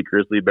I see a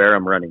grizzly bear,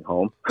 I'm running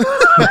home.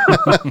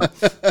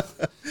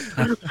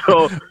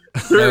 So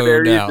certain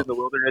areas in the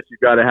wilderness, you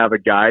got to have a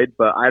guide,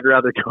 but I'd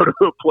rather go to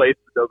a place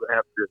that doesn't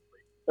have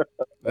grizzly.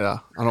 Yeah,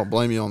 I don't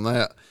blame you on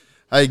that.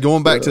 Hey,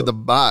 going back to the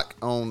bike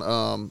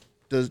on,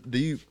 does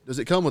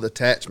it come with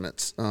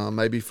attachments?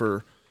 Maybe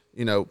for,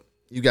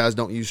 you guys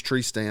don't use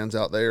tree stands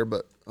out there,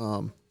 but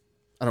I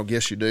don't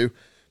guess you do.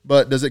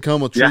 But does it come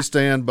with tree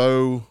stand,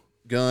 bow,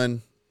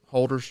 gun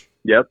holders?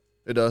 Yep,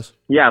 it does.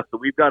 Yeah, so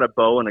we've got a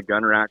bow and a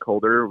gun rack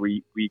holder.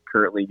 We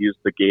currently use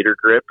the Gator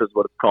Grip, is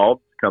what it's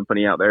called,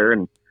 company out there,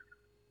 and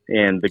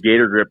the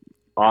Gator Grip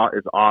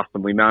is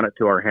awesome. We mount it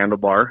to our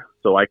handlebar,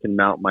 so I can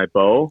mount my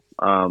bow.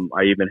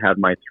 I even had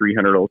my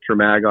 300 Ultra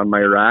Mag on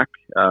my rack.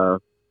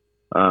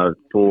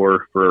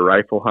 For a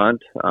rifle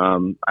hunt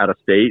out of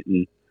state,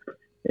 and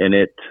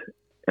it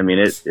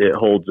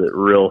holds it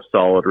real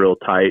solid, real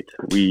tight.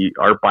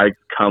 Our bikes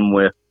come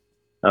with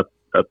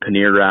a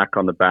pannier rack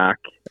on the back.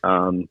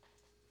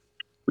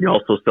 We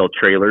also sell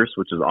trailers,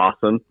 which is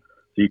awesome.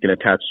 So you can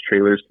attach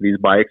trailers to these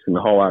bikes and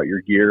haul out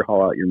your gear,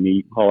 haul out your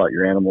meat, haul out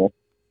your animal,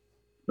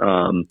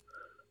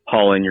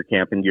 haul in your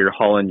camping gear,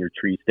 haul in your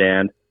tree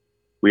stand.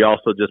 We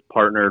also just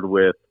partnered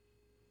with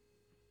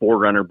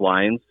Forerunner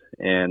blinds,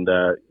 and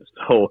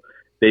so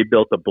they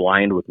built a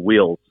blind with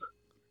wheels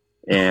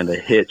and a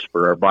hitch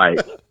for our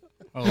bike.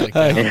 We're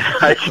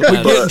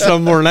getting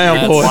somewhere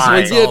now, boys.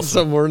 We're getting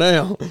somewhere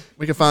now.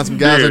 We can find some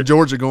guys in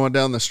Georgia going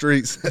down the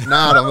streets at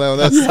night on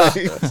those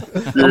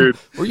things. Dude,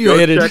 where you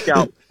headed? Go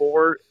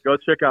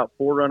check out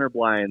Forerunner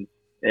blinds,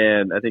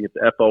 and I think it's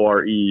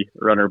FORE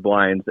Runner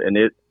blinds, and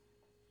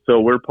so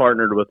we're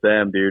partnered with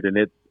them, dude, and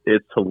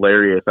it's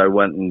hilarious. I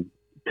went and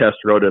test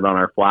rode it on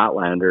our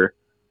Flatlander,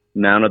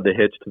 mounted the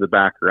hitch to the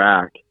back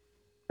rack,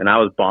 and I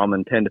was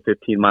bombing 10 to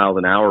 15 miles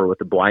an hour with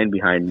the blind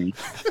behind me.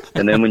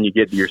 And then when you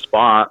get to your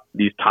spot,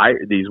 these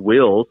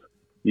wheels,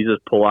 you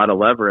just pull out a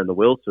lever and the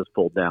wheels just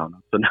fold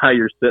down. So now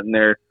you're sitting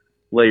there,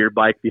 lay your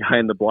bike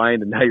behind the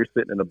blind, and now you're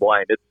sitting in the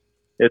blind.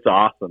 It's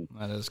awesome.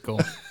 That is cool.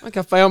 Like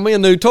I found me a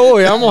new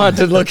toy I'm going to have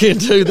to look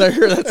into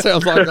there. That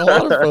sounds like a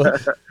lot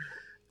of fun.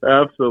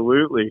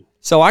 Absolutely.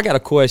 So I got a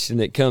question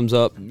that comes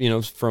up,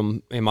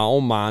 from in my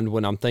own mind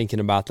when I'm thinking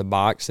about the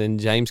bikes, and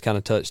James kind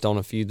of touched on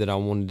a few that I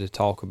wanted to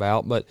talk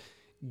about, but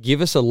give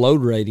us a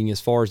load rating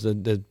as far as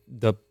the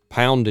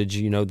poundage,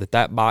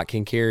 that bike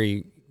can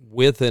carry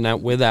with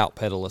and without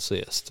pedal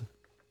assist.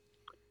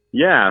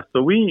 Yeah.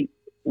 So we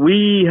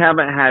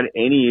haven't had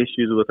any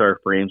issues with our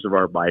frames of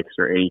our bikes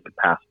or any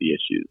capacity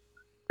issues.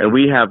 And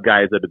we have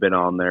guys that have been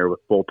on there with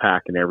full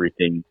pack and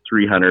everything,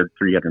 300,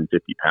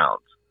 350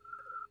 pounds.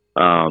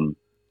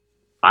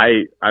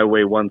 I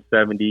weigh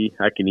 170.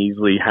 I can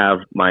easily have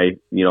my,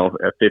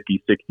 a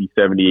 50, 60,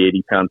 70,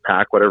 80 pound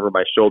pack, whatever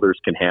my shoulders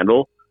can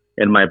handle,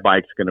 and my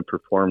bike's going to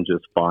perform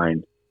just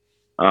fine.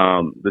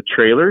 The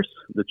trailers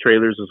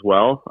as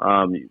well,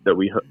 that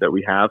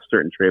we have.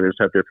 Certain trailers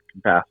have different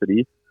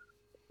capacity,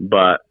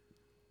 but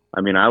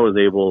I mean,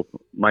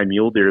 my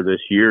mule deer this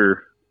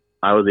year,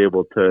 I was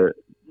able to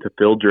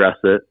field dress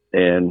it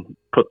and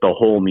put the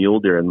whole mule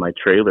deer in my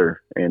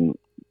trailer and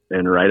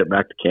ride it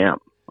back to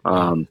camp.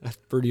 That's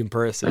pretty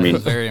impressive. I mean,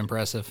 very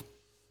impressive.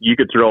 You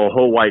could throw a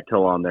whole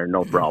whitetail on there,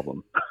 no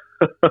problem.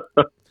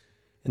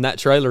 And that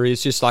trailer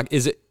is just like,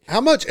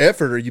 how much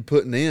effort are you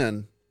putting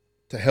in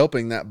to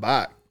helping that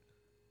bike?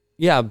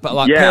 Yeah, but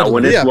like pedaling.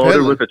 When it's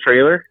loaded with a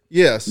trailer?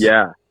 Yes.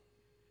 Yeah.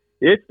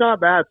 It's not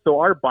bad. So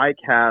our bike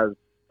has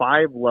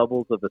 5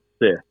 levels of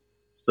assist.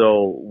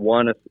 So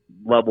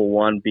level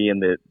 1 being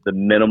the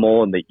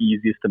minimal and the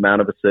easiest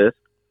amount of assist,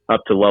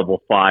 up to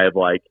level 5,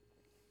 like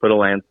put a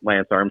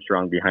Lance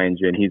Armstrong behind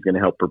you and he's going to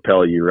help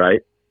propel you,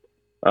 right?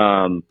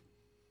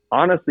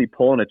 Honestly,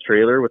 pulling a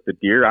trailer with the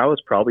deer, I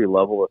was probably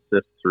level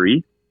assist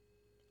 3.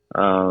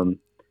 And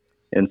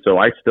so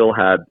I still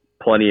had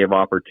plenty of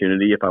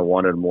opportunity if I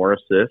wanted more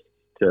assist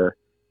to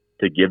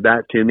give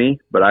that to me,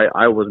 but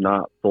I was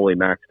not fully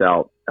maxed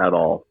out at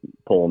all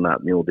pulling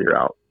that mule deer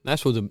out.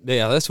 That's with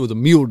a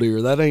mule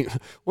deer. That ain't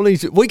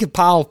we could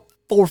pile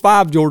 4 or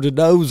 5 Georgia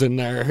does in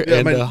there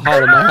and haul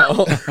them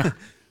out.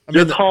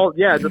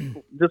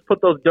 Just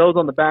put those does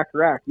on the back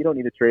rack. You don't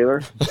need a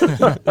trailer.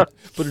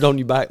 Put it on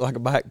your back like a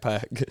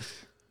backpack.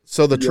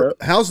 So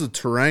how's the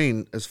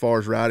terrain as far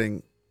as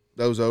riding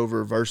those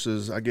over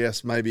versus, I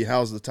guess, maybe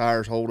how's the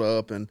tires hold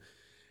up? And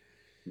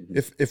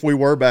if we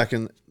were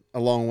backing a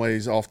long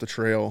ways off the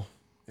trail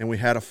and we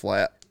had a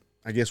flat,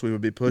 I guess we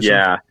would be pushing.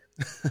 Yeah.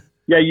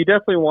 Yeah, you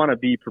definitely want to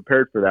be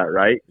prepared for that,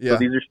 right? Yeah. So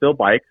these are still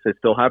bikes. They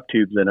still have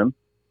tubes in them.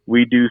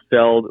 We do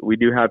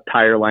have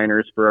tire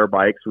liners for our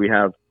bikes. We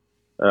have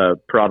a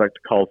product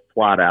called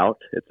Flat Out.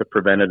 It's a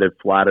preventative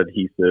flat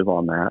adhesive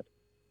on that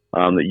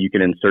you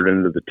can insert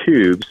into the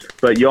tubes.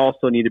 But you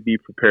also need to be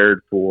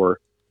prepared for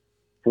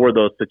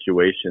those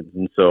situations.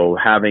 And so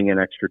having an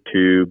extra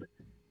tube,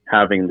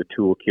 having the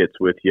toolkits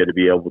with you to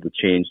be able to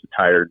change the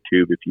tire and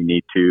tube if you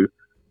need to,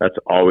 that's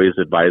always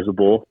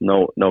advisable.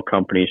 No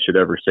company should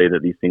ever say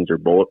that these things are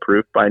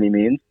bulletproof by any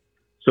means.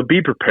 So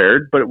be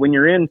prepared. But when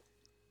you're in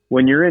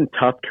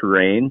tough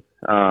terrain,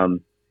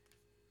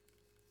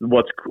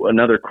 what's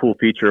another cool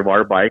feature of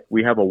our bike,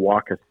 we have a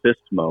walk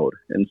assist mode.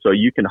 And so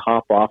you can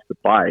hop off the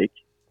bike,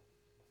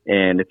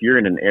 and if you're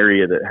in an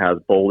area that has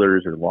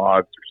boulders or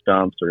logs or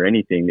stumps or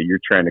anything that you're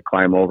trying to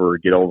climb over or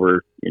get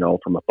over,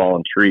 from a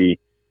fallen tree,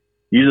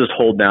 you just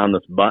hold down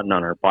this button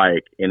on our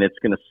bike and it's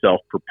going to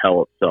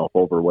self-propel itself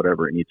over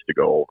whatever it needs to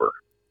go over.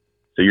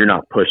 So you're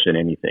not pushing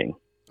anything.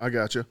 I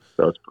got you.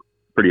 So it's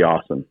pretty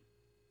awesome.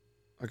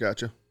 I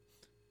got you.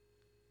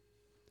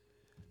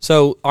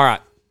 So, all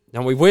right.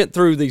 Now we went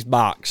through these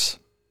bikes,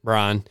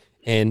 Brian,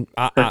 and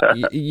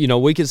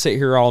we could sit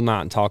here all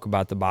night and talk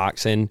about the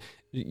bikes. And,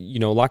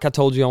 like I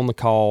told you on the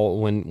call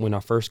when I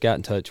first got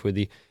in touch with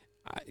you,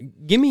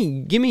 give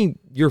me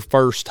your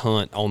first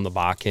hunt on the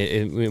bike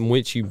in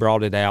which you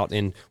brought it out,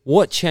 and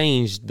what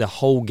changed the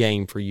whole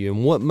game for you,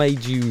 and what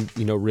made you,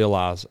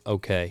 realize,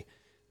 okay,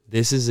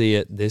 this is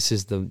it. This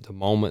is the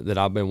moment that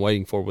I've been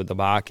waiting for with the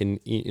bike.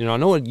 And, I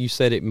know you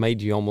said it made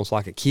you almost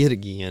like a kid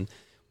again,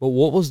 but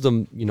what was the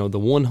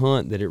one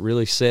hunt that it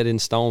really set in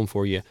stone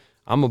for you?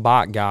 I'm a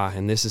bike guy,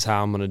 and this is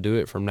how I'm going to do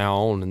it from now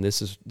on, and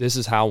this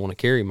is how I want to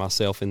carry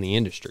myself in the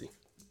industry.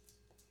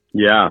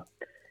 Yeah.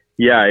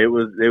 Yeah, it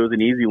was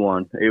an easy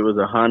one. It was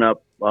a hunt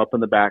up in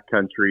the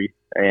backcountry,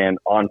 and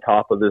on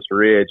top of this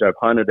ridge. I've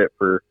hunted it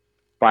for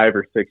 5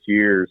 or 6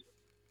 years,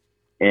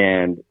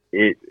 and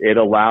it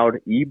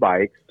allowed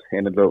e-bikes,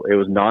 and it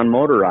was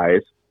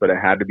non-motorized, but it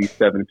had to be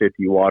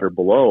 750 watt or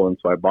below. And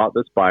so I bought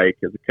this bike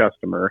as a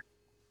customer,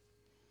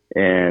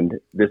 and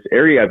this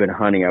area I've been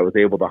hunting, I was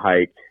able to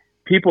hike.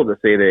 People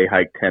that say they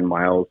hike 10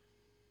 miles,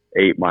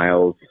 8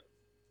 miles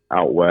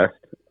out west,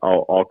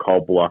 I'll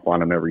call bluff on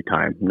them every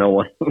time. No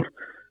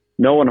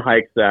one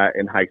hikes that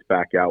and hikes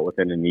back out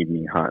within an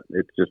evening hunt.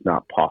 It's just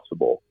not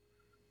possible.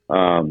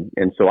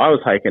 And so I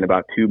was hiking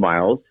about 2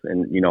 miles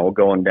and,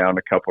 going down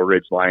a couple of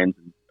ridge lines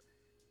and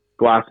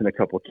glassing a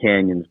couple of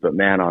canyons. But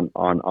man, on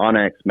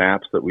Onyx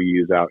maps that we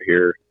use out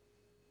here,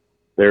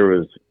 there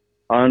was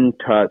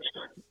untouched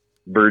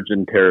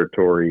virgin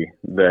territory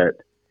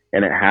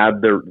and it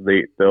had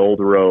the old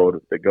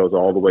road that goes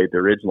all the way to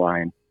the ridge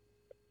line.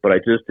 But I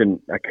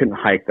couldn't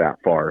hike that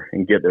far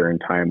and get there in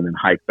time and then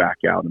hike back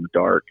out in the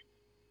dark.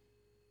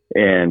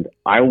 And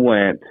I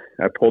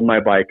pulled my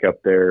bike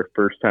up there.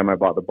 First time I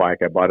bought the bike,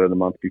 I bought it a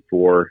month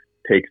before,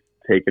 take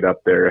it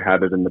up there,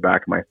 had it in the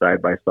back of my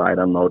side-by-side,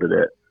 unloaded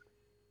it.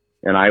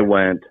 And I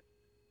went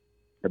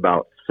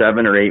about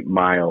 7 or 8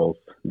 miles,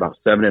 about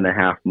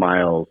 7.5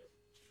 miles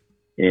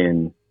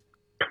in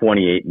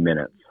 28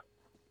 minutes.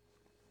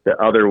 That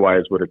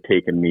otherwise would have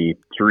taken me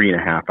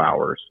 3.5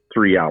 hours,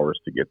 3 hours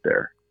to get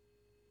there.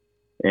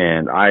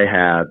 And I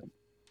had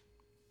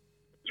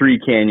 3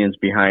 canyons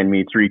behind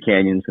me, 3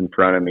 canyons in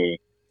front of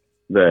me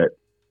that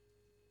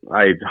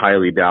I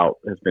highly doubt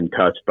has been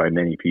touched by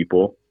many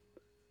people.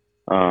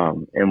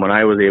 And when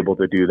I was able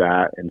to do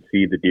that and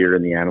see the deer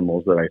and the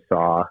animals that I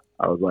saw,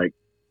 I was like,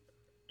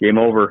 game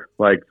over,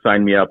 like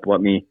sign me up.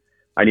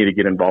 I need to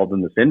get involved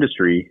in this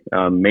industry.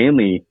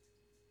 Mainly,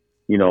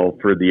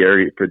 for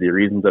the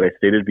reasons that I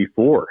stated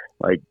before,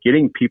 like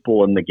getting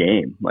people in the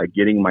game, like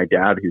getting my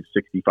dad, who's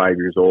 65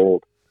 years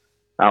old,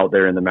 out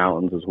there in the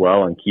mountains as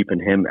well and keeping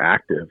him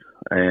active.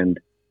 And,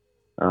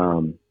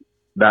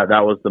 that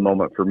was the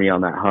moment for me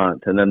on that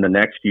hunt. And then the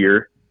next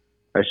year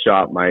I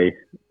shot my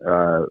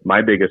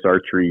biggest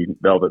archery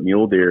velvet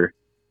mule deer,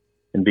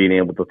 and being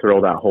able to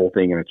throw that whole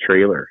thing in a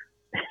trailer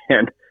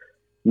and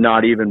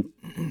not even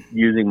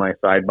using my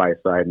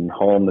side-by-side and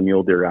hauling the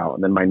mule deer out.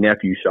 And then my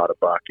nephew shot a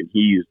buck, and he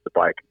used the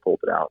bike and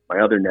pulled it out. My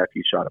other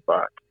nephew shot a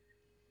buck.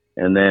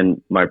 And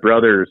then my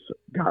brothers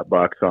got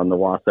bucks on the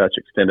Wasatch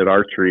Extended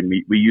Archery, and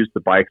we used the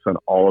bikes on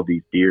all of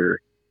these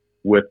deer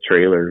with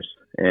trailers.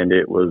 And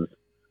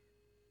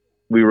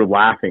we were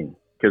laughing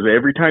because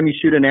every time you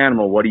shoot an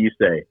animal, what do you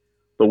say?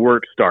 The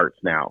work starts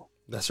now.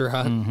 That's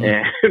right. Mm-hmm.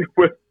 And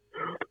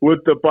with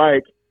the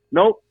bike,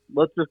 nope,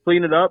 let's just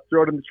clean it up,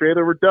 throw it in the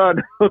trailer, we're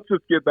done. Let's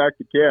just get back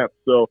to camp.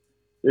 So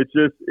it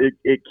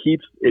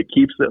keeps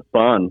it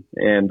fun,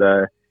 and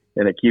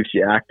it keeps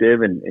you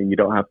active, and you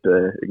don't have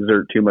to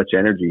exert too much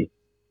energy.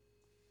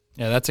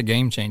 Yeah, that's a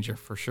game changer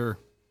for sure.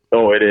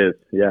 Oh, it is.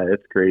 Yeah,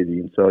 it's crazy.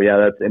 And so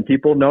and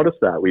people notice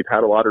that. We've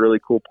had a lot of really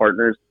cool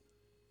partners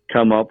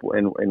come up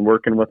and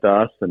working with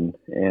us, and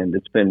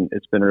it's been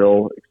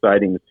real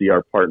exciting to see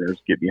our partners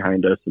get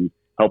behind us and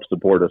help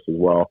support us as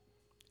well.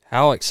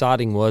 How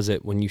exciting was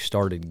it when you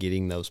started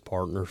getting those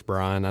partners,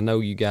 Brian? I know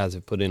you guys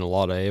have put in a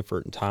lot of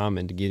effort and time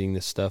into getting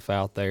this stuff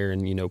out there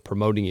and,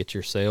 promoting it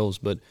yourselves,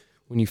 but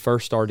when you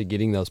first started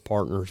getting those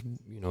partners,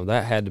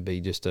 that had to be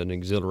just an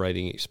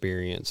exhilarating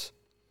experience.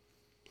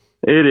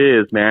 It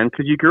is, man,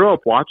 because you grew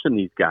up watching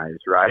these guys,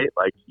 right?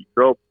 Like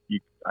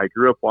I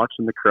grew up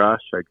watching The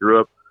Crush. I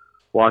grew up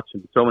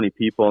watching so many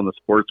people on the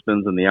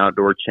Sportsman's and the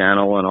Outdoor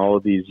Channel and all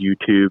of these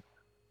YouTube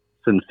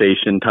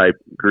sensation type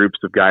groups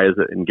of guys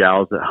and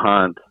gals that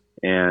hunt.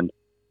 And,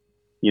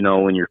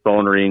 when your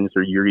phone rings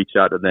or you reach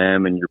out to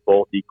them and you're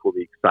both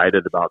equally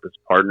excited about this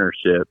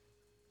partnership,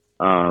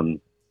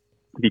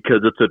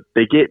 because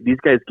these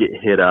guys get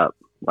hit up,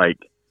 like,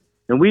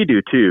 and we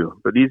do too,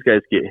 but these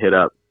guys get hit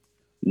up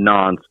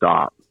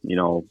nonstop,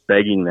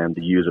 begging them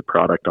to use a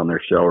product on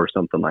their show or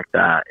something like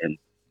that.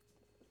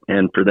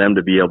 And for them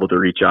to be able to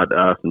reach out to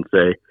us and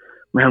say,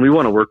 man, we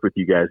want to work with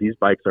you guys. These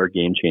bikes are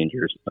game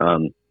changers.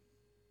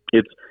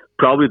 It's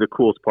probably the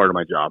coolest part of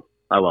my job.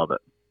 I love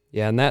it.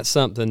 Yeah, and that's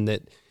something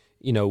that,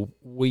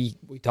 we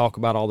talk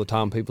about all the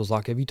time. People's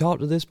like, have you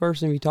talked to this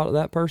person? Have you talked to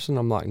that person?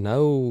 I'm like,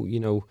 no,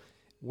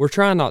 we're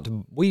trying not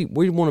to, we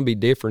want to be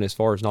different as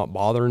far as not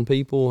bothering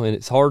people. And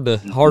it's hard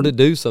to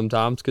do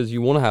sometimes because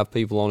you want to have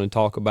people on and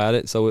talk about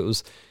it. So it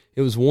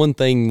was one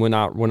thing when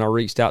I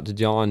reached out to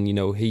John,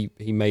 he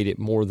made it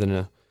more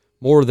than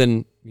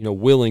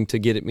willing to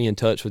get me in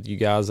touch with you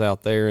guys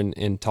out there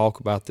and talk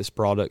about this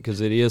product,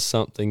 because it is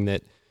something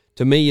that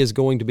to me is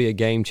going to be a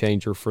game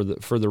changer for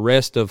the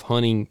rest of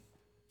hunting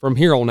from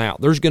here on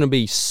out. There's going to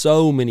be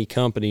so many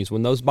companies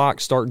when those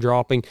bikes start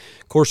dropping.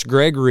 Of course,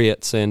 Greg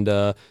Ritz and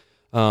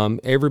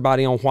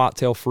everybody on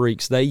Whitetail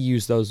Freaks, they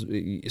use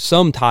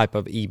some type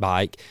of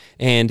e-bike,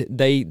 and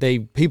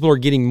people are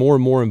getting more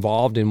and more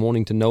involved in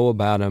wanting to know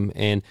about them.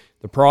 And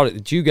the product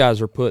that you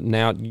guys are putting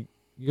out,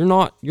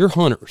 you're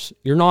hunters.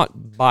 You're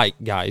not bike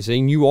guys,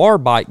 and you are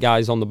bike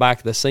guys on the back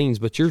of the scenes,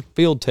 but you're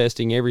field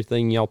testing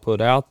everything y'all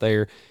put out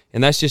there.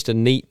 And that's just a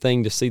neat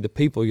thing to see the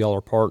people y'all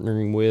are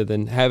partnering with,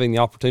 and having the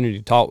opportunity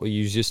to talk with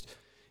you is just,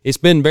 it's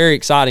been very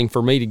exciting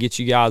for me to get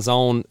you guys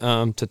on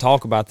to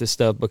talk about this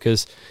stuff,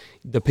 because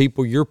the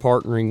people you're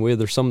partnering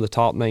with are some of the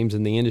top names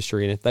in the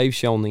industry. And if they've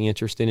shown the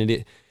interest in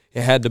it,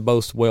 it had to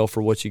boast well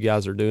for what you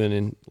guys are doing.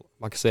 And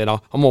like I said, I'm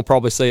going to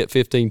probably say it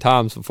 15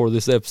 times before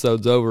this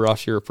episode's over. I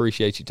sure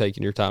appreciate you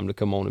taking your time to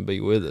come on and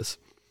be with us.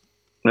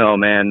 No,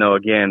 man, no,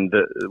 again,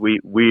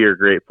 we are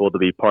grateful to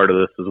be part of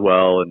this as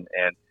well. And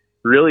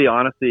really,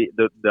 honestly,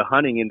 the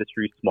hunting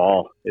industry is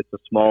small. It's a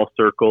small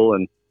circle,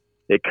 and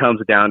it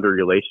comes down to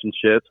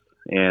relationships.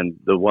 And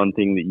the one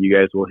thing that you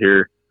guys will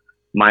hear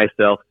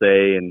myself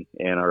say and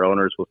our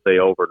owners will say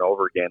over and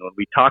over again, when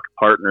we talk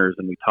partners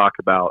and we talk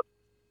about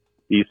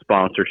these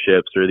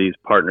sponsorships or these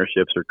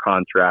partnerships or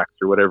contracts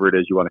or whatever it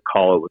is you want to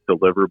call it, with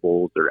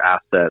deliverables or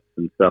assets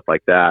and stuff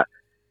like that,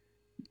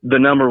 the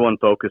number one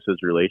focus is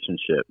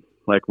relationship.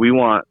 Like we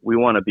want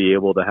to be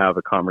able to have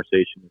a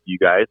conversation with you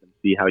guys and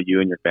see how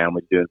you and your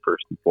family's doing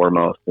first and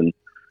foremost. And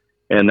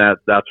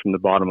that's from the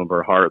bottom of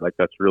our heart. Like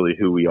that's really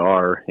who we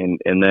are.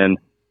 And then,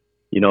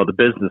 the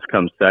business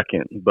comes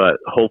second, but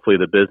hopefully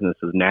the business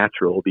is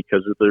natural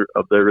because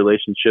of the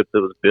relationship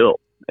that was built.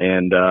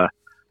 And,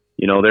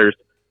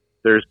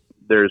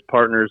 there's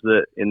partners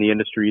that in the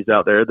industries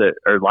out there that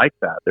are like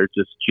that. They're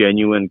just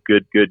genuine,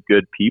 good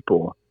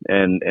people.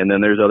 And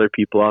then there's other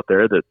people out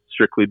there that's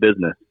strictly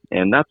business,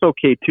 and that's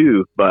okay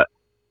too, but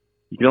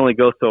you can only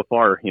go so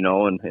far,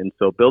 and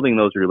so building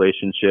those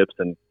relationships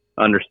and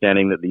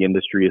understanding that the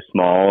industry is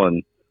small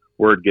and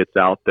word gets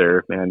out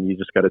there, man, you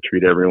just got to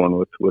treat everyone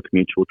with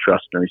mutual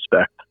trust and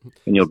respect,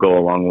 and you'll go a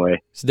long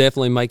way. It's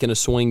definitely making a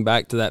swing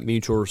back to that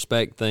mutual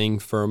respect thing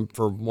from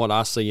what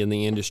I see in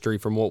the industry,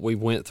 from what we've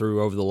went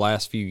through over the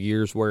last few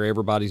years, where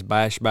everybody's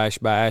bash,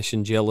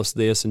 and jealous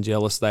this and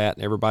jealous that,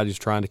 and everybody's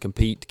trying to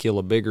compete to kill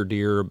a bigger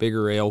deer, a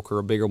bigger elk, or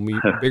a bigger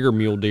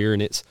mule deer,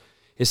 and it's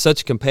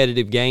such a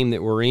competitive game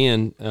that we're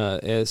in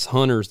as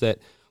hunters that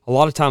a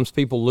lot of times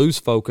people lose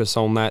focus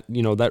on that,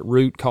 that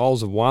root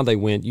cause of why they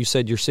went. You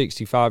said your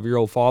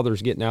 65-year-old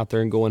father's getting out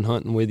there and going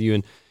hunting with you,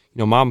 and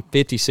my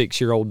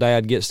 56-year-old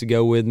dad gets to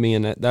go with me,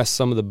 and that's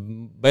some of the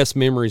best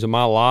memories of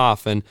my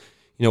life. And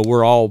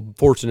we're all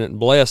fortunate and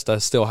blessed to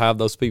still have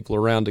those people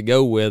around to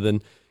go with.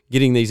 And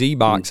getting these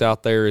e-bikes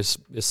out there is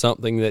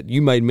something that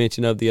you made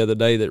mention of the other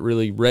day that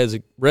really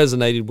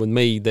resonated with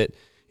me, that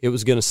it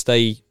was going to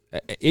stay.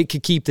 It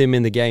could keep them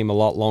in the game a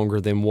lot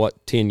longer than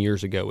what 10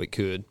 years ago it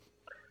could.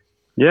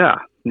 Yeah.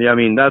 I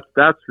mean,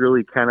 that's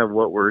really kind of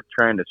what we're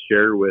trying to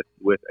share with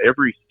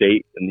every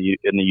state in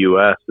the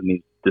U.S. and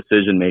these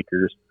decision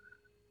makers.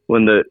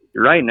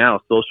 Right now,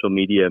 social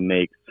media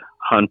makes the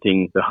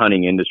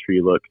hunting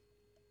industry look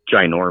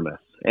ginormous,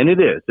 and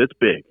it's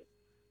big,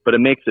 but it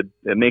makes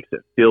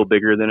it feel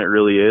bigger than it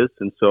really is.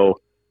 And so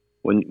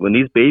when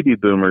these baby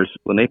boomers,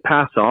 when they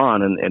pass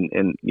on and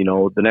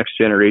the next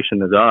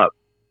generation is up,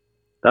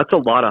 that's a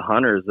lot of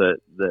hunters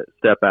that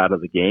step out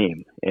of the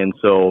game. And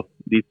so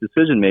these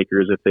decision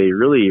makers, if they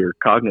really are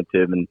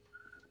cognitive and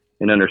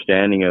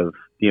understanding of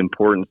the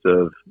importance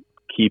of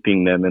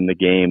keeping them in the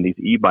game, these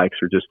e-bikes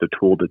are just a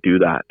tool to do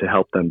that, to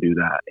help them do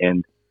that.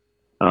 And,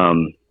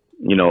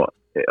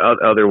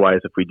 otherwise,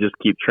 if we just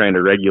keep trying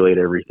to regulate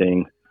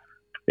everything,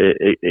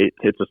 it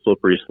hits a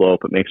slippery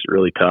slope. It makes it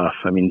really tough.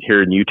 I mean,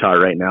 here in Utah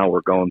right now,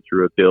 we're going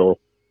through a bill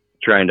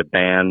trying to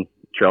ban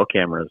trail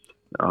cameras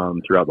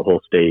throughout the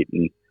whole state.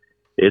 And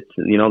it's,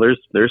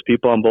 there's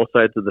people on both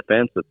sides of the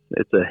fence.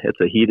 It's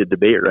a heated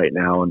debate right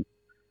now. And,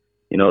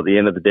 at the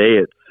end of the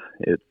day,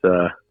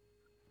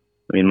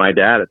 my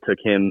dad, it took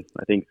him,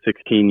 I think,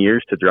 16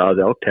 years to draw his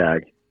elk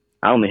tag.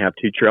 I only have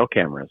 2 trail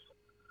cameras.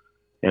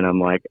 And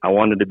I'm like, I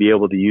wanted to be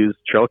able to use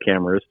trail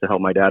cameras to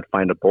help my dad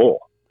find a bull.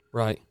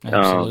 Right.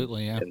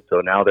 Absolutely. Yeah. And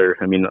so now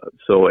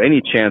so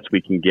any chance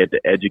we can get to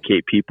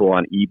educate people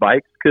on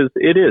e-bikes, because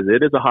it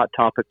is a hot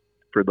topic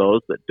for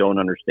those that don't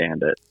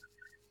understand it.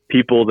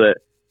 People that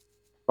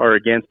are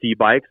against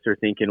e-bikes are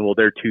thinking, well,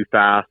 they're too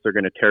fast, they're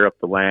going to tear up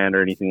the land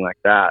or anything like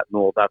that.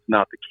 No, that's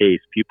not the case.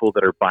 People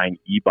that are buying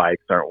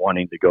e-bikes aren't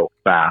wanting to go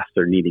fast.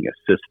 They're needing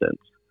assistance.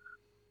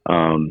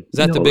 Is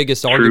that the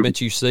biggest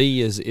argument you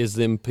see is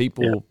them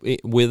people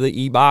with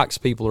the e-bikes?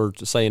 People are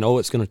saying, oh,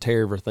 it's going to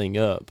tear everything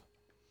up.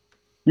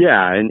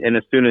 Yeah. And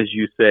as soon as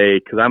you say,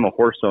 because I'm a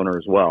horse owner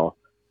as well,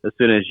 as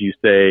soon as you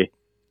say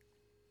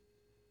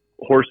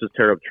horses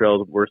tear up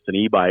trails worse than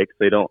e-bikes,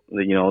 they don't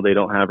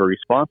have a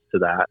response to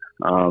that.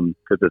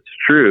 Cause it's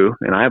true.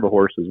 And I have a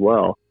horse as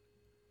well.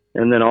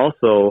 And then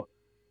also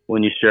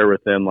when you share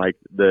with them, like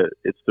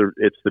it's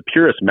the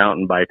purest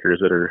mountain bikers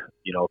that are,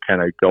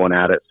 kind of going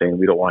at it saying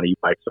we don't want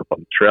e-bikes up on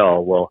the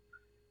trail. Well,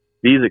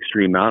 these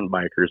extreme mountain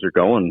bikers are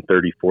going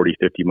 30, 40,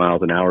 50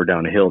 miles an hour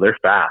down a hill. They're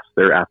fast.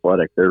 They're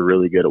athletic. They're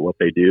really good at what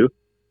they do.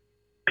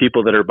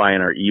 People that are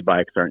buying our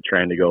e-bikes aren't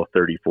trying to go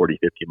 30, 40,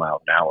 50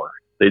 miles an hour.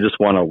 They just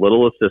want a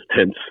little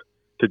assistance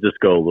to just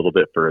go a little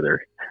bit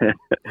further.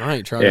 I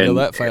ain't trying to go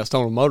that fast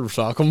on a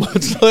motorcycle,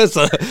 much less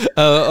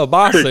a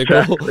bicycle.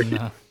 Exactly.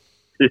 No.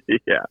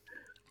 Yeah.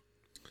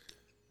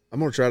 I'm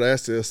going to try to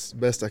ask this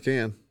best I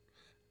can.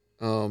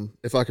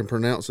 If I can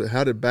pronounce it,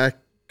 how did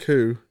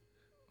Baku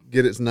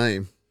get its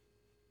name?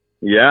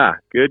 Yeah,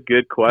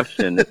 good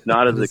question. It's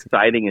not as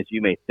exciting as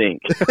you may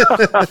think.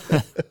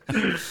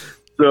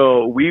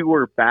 So we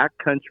were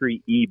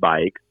Backcountry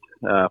e-bikes,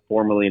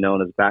 formerly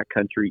known as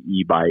Backcountry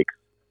e-bikes.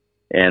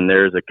 And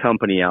there's a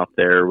company out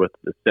there with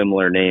a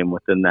similar name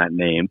within that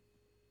name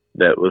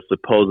that was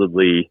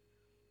supposedly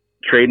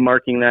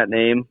trademarking that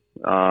name,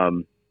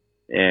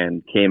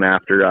 and came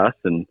after us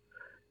and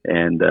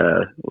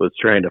was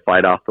trying to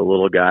fight off the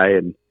little guy.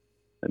 And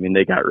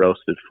they got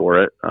roasted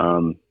for it.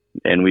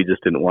 And we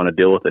just didn't want to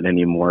deal with it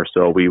anymore.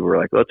 So we were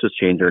like, let's just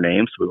change our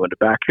name. So we went to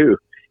Baku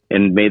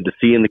and made the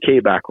C and the K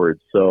backwards.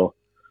 So,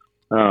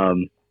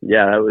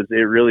 that was it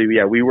really.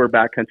 Yeah, we were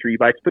Backcountry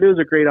e-bikes, but it was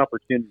a great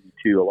opportunity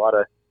too. A lot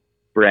of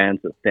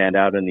brands that stand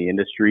out in the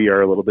industry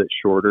are a little bit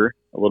shorter,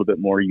 a little bit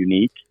more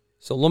unique.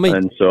 So let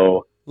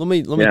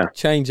me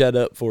change that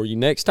up for you.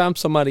 Next time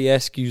somebody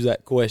asks you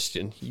that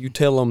question, you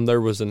tell them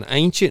there was an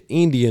ancient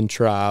Indian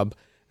tribe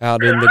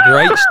out in the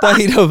great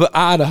state of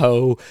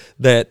Idaho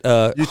that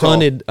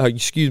hunted.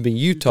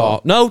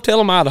 Utah. No, tell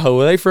them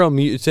Idaho. They from?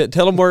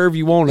 Tell them wherever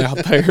you want out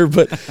there.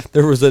 But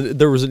there was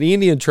an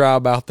Indian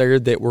tribe out there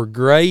that were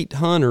great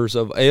hunters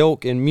of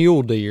elk and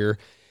mule deer,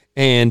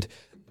 and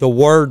the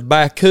word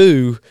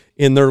Baku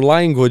in their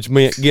language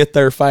meant get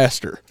there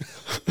faster.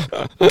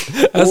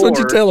 That's what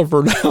you tell them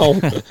for now.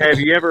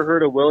 Have you ever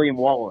heard of William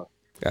Wallace?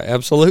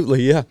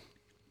 Absolutely, yeah.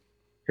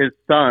 His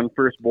son,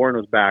 firstborn,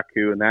 was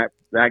Baku, and that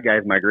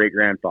guy's my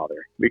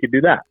great-grandfather. We could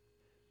do that.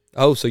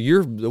 Oh, so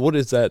what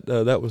is that?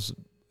 Is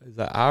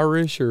that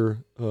Irish or?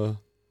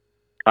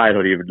 I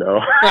don't even know.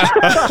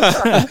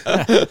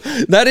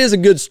 That is a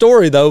good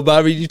story, though,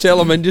 Bobby. You tell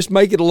them and just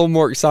make it a little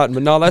more exciting.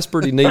 But no, that's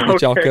pretty neat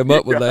that y'all come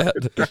up with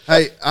that.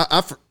 Hey,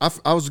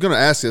 I was going to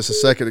ask this a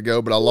second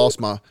ago, but I lost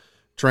my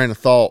train of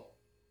thought.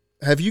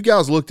 Have you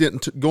guys looked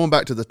into, going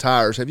back to the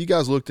tires, have you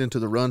guys looked into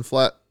the run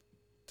flat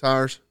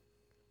tires?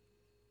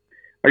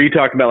 Are you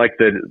talking about like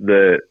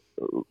the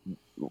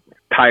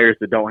tires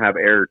that don't have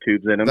air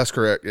tubes in them? That's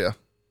correct, yeah.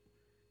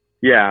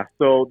 Yeah,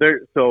 so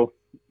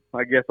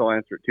I guess I'll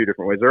answer it two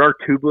different ways. There are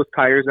tubeless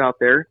tires out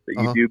there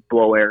that you do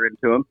blow air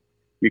into them.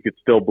 You could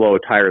still blow a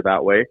tire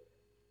that way.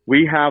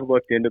 We have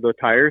looked into those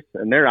tires,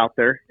 and they're out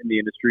there in the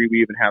industry.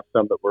 We even have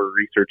some that we're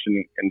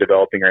researching and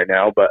developing right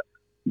now, but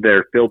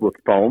they're filled with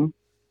foam.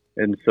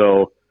 And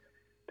so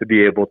to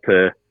be able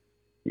to,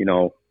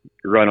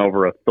 run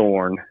over a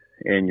thorn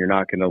and you're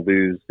not going to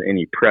lose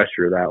any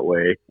pressure that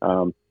way.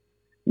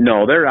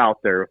 No, they're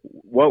out there.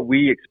 What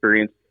we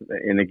experienced,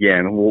 and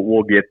again,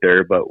 we'll get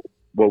there, but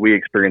what we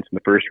experienced in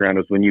the first round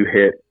is when you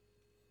hit,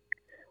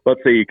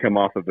 let's say you come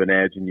off of an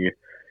edge and you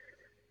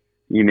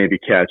maybe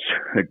catch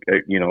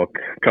a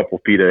couple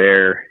feet of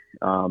air.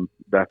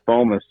 That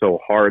foam is so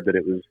hard that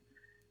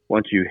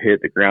once you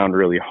hit the ground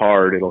really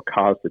hard, it'll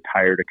cause the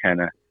tire to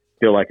kind of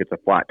feel like it's a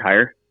flat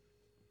tire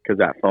because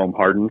that foam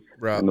hardens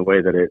in the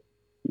way that it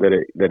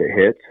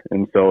hits.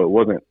 And so it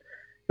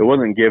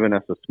wasn't giving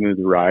us a smooth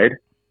ride.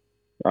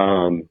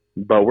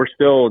 But we're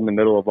still in the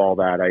middle of all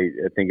that. I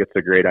think it's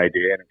a great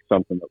idea, and it's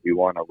something that we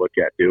want to look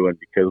at doing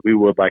because we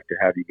would like to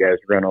have you guys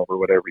run over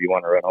whatever you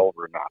want to run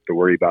over and not have to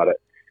worry about it.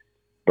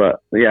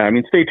 But yeah,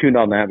 stay tuned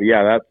on that. But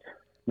yeah,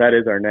 that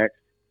is our next,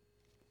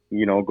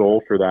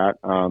 goal for that.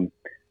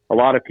 A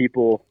lot of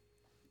people,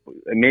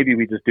 and maybe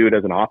we just do it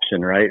as an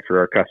option, right, for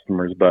our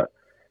customers, but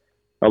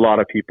a lot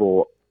of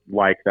people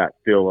like that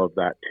feel of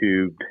that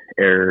tubed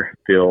air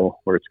feel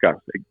where it's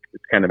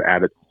kind of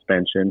added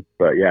suspension.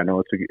 But yeah,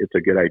 no, it's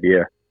a good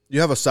idea. You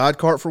have a side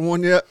cart for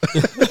one yet?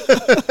 Dude,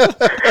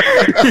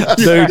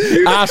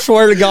 I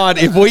swear to God,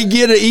 if we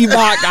get an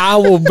e-bike, I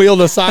will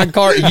build a side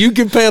cart. You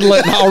can pedal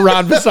it and I'll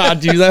ride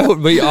beside you. That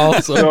would be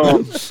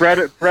awesome. So Fred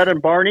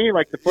and Barney,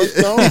 like the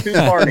Flintstones? Who's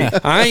Barney?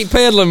 I ain't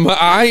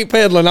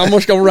pedaling. I'm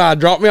just going to ride.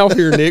 Drop me off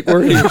here, Nick.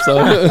 We're here.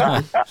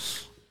 So.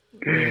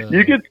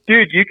 You could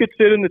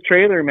sit in the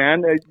trailer,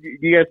 man.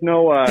 You guys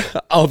know?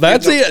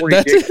 That's it.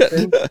 That's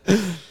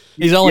it.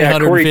 He's only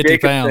 150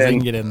 pounds. He can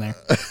get in there.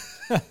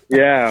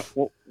 Yeah,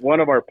 one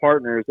of our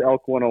partners,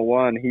 Elk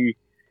 101,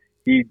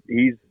 he's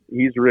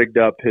rigged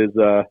up his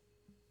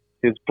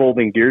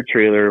folding deer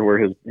trailer where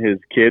his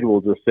kid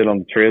will just sit on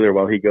the trailer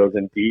while he goes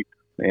in deep,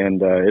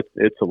 and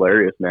it's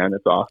hilarious, man.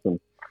 It's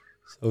awesome.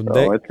 So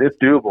it's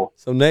doable.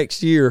 So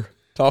next year,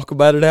 talk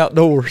about it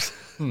outdoors.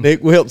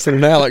 Nick Wilson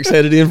and Alex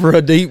headed in for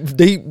a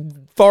deep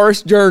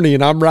forest journey,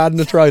 and I'm riding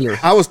the trailer.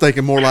 I was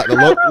thinking more like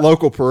the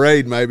local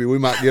parade. Maybe we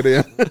might get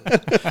in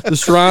the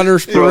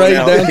Shriners Parade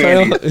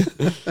downtown.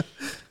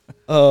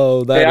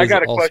 Oh, that is I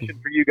got a awesome. question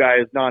for you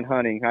guys,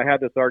 non-hunting. I had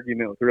this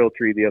argument with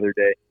Realtree the other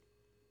day.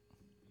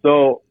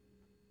 So,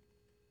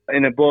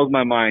 and it blows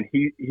my mind.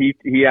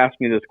 He asked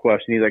me this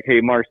question. He's like,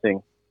 "Hey,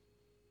 Marsing,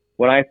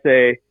 when I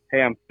say,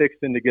 hey, I'm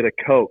fixing to get a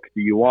Coke,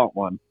 do you want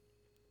one?"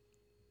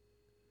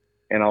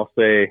 And I'll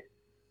say,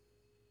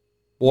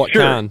 what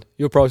sure. kind?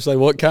 You'll probably say,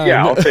 what kind?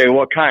 Yeah, I'll say,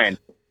 what kind?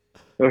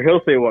 So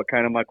he'll say, what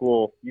kind? I'm like,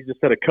 well, you just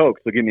said a Coke,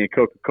 so give me a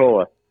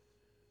Coca-Cola.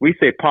 We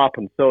say pop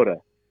and soda.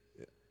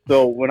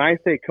 So when I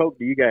say Coke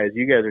to you guys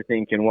are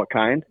thinking what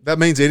kind? That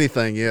means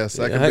anything, yes.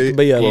 That could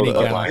be any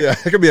kind. Yeah,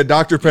 it could be a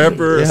Dr.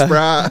 Pepper, a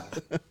Sprite.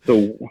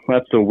 So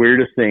that's the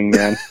weirdest thing,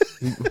 man.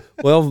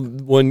 Well,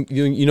 when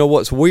you know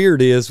what's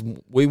weird is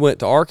we went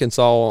to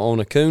Arkansas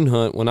on a coon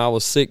hunt when I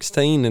was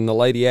 16, and the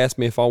lady asked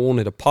me if I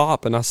wanted a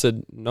pop, and I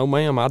said, no,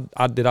 ma'am.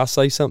 Did I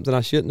say something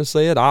I shouldn't have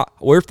said?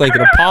 We're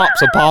thinking a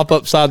pop's a pop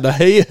upside the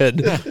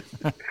head.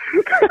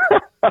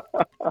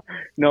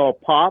 No, a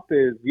pop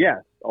is,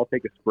 yes, I'll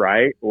take a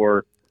Sprite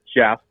or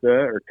Shasta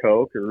or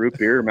Coke or root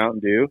beer or Mountain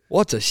Dew.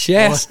 What's a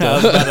Shasta? I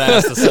was about to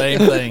ask the same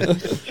thing.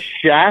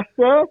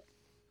 Shasta?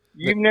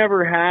 You've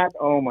never had?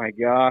 Oh my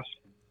gosh.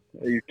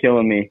 You're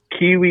killing me.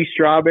 Kiwi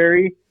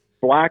strawberry,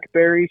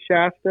 blackberry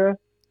Shasta?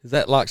 Is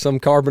that like some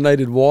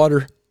carbonated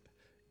water?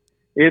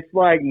 It's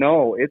like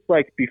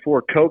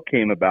before Coke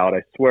came about,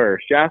 I swear.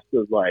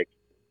 Shasta's like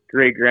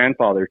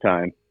great-grandfather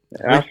time.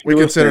 We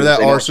consider that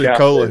RC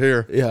Cola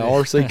here. Yeah,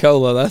 RC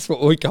Cola. That's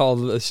what we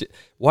call it.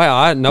 Wow,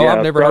 I've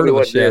never heard of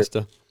a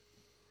Shasta.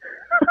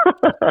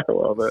 I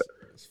love it.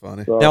 It's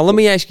funny. Now, let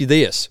me ask you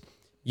this.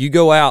 You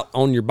go out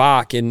on your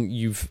bike and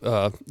you've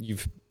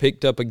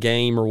picked up a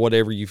game or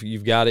whatever.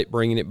 You've got it,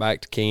 bringing it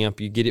back to camp.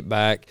 You get it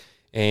back,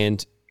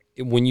 and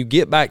when you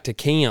get back to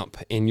camp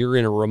and you're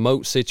in a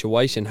remote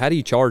situation, how do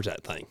you charge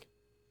that thing?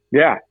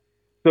 Yeah.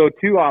 So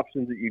two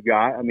options that you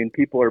got.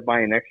 People are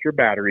buying extra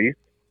batteries.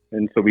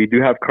 And so we do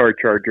have car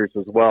chargers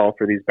as well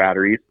for these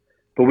batteries,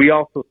 but we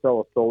also sell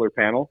a solar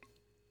panel.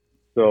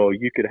 So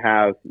you could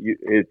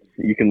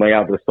you can lay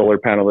out the solar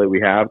panel that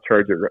we have,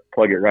 charge it,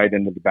 plug it right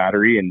into the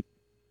battery, and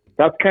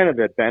that's kind of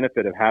the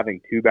benefit of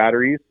having 2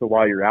 batteries. So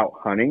while you're out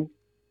hunting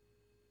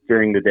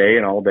during the day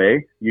and all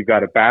day, you've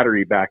got a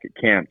battery back at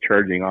camp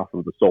charging off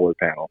of the solar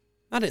panel.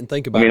 I didn't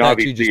think about that.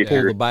 You just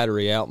pull the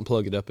battery out and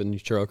plug it up in your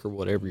truck or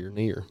whatever you're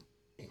near.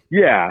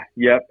 Yeah,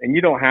 yep. And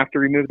you don't have to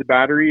remove the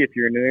battery if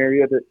you're in an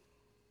area that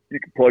you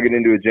can plug it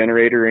into a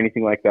generator or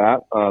anything like that.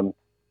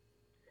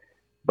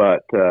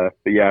 But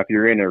yeah, if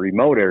you're in a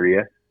remote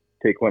area,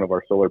 take one of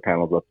our solar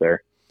panels up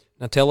there.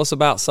 Now tell us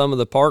about some of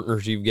the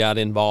partners you've got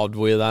involved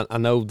with. I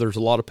know there's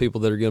a lot of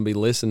people that are going to be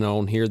listening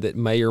on here that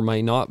may or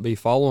may not be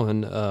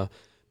following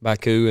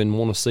Bakcou and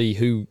want to see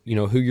who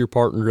you're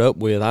partnered up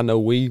with. I know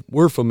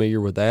we're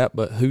familiar with that,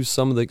 but who's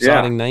some of the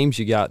exciting names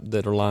you got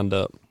that are lined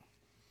up?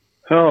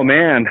 Oh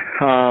man,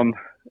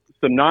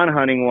 some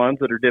non-hunting ones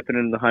that are dipping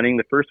into the hunting.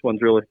 The first one's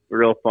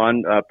real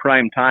fun.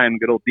 Prime Time,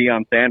 good old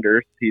Deion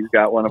Sanders. He's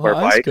got one of our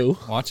bikes. Cool.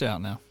 Watch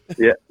out now.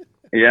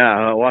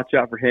 Yeah, watch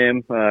out for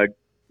him.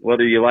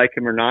 Whether you like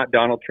him or not,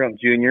 Donald Trump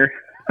Jr.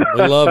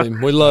 We love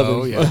him. We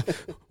love him. Yeah.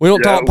 We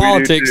don't talk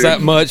politics that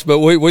much, but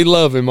we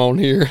love him on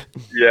here.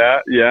 Yeah.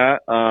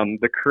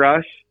 The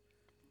Crush,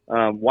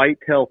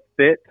 Whitetail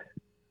Fit,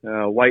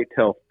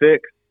 Whitetail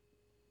Fix,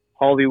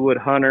 Hollywood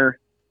Hunter.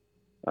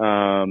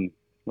 I'm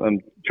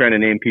trying to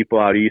name people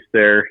out east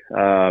there.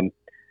 Out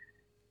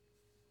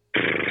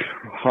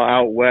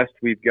west,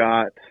 we've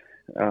got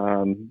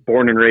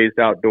Born and Raised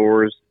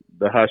Outdoors.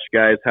 The Hush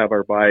guys have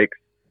our bikes.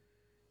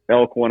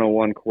 Elk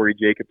 101, Corey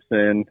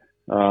Jacobson.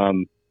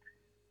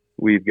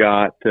 We've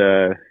got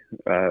a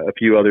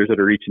few others that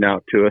are reaching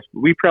out to us.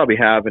 We probably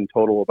have in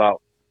total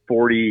about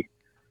 40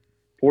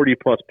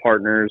 plus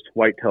partners.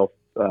 Whitetail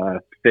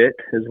Fit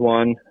is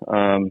one,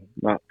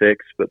 not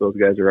Fix, but those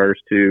guys are ours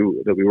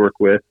too that we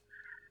work with.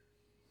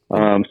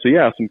 So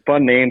yeah, some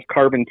fun names.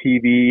 Carbon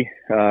TV,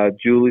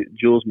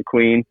 Jules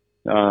McQueen.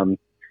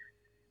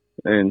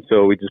 And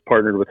so we just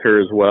partnered with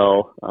her as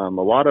well. A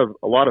lot of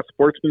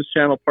Sportsman's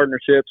Channel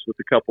partnerships with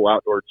a couple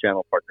Outdoor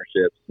Channel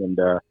partnerships, and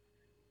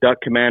Duck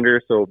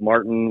Commander. So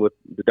Martin with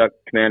the Duck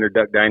Commander,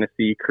 Duck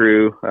Dynasty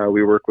crew,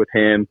 we work with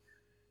him.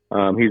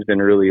 He's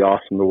been really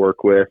awesome to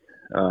work with.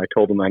 I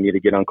told him I need to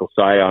get Uncle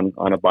Si on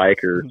a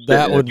bike or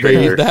that would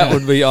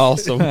be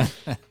awesome.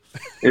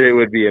 It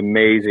would be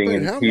amazing,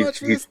 and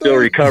he's still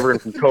recovering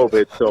from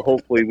COVID, so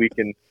hopefully we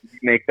can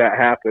make that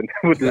happen.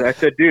 I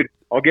said, dude,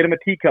 I'll get him a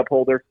teacup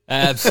holder.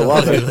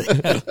 Absolutely.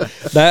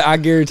 That I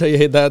guarantee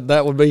you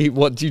that would be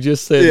what you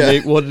just said,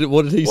 Nick. What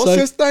did he say? What's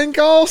this thing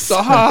cost?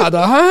 The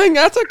hang?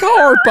 That's a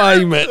car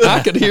payment.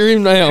 I could hear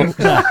him now.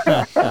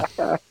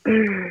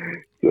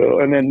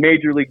 So, and then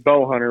Major League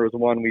Bow Hunter was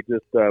one we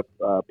just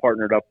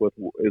partnered up with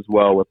as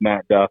well, with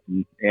Matt Duff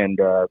and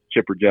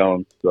Chipper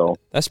Jones. So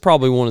that's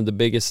probably one of the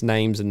biggest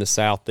names in the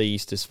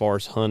Southeast as far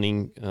as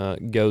hunting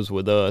goes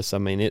with us. I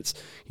mean, it's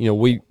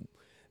we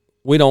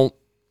don't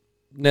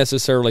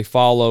necessarily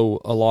follow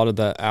a lot of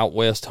the out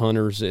west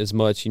hunters as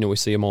much. We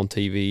see them on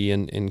TV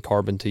and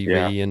Carbon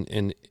TV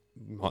and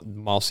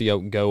Mossy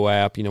Oak Go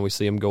app. We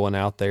see them going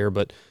out there,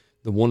 but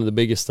one of the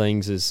biggest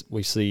things is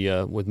we see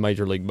with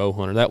Major League Bow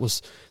Hunter. That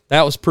was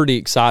pretty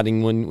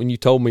exciting when you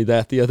told me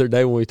that the other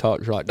day when we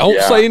talked. You're like,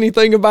 don't say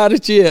anything about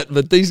it yet,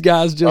 but these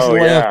guys just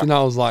left, and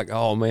I was like,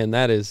 oh man,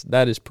 that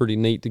is pretty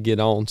neat to get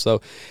on.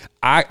 So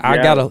I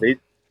gotta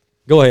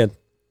go ahead.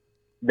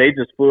 They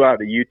just flew out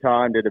to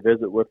Utah and did a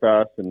visit with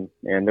us, and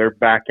they're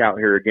back out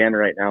here again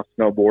right now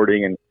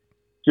snowboarding, and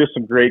just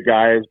some great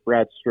guys.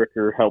 Brad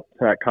Stricker helped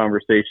that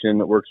conversation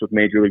that works with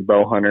Major League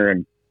Bow Hunter,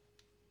 and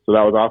so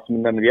that was awesome.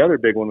 And then the other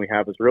big one we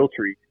have is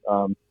Realtree.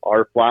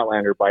 Our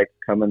Flatlander bikes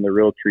come in the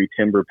Realtree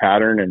timber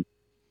pattern, and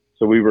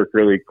so we work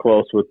really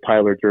close with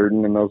Tyler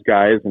Durden and those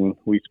guys, and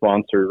we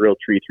sponsor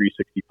Realtree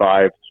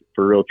 365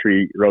 for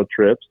Realtree road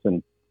trips,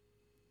 and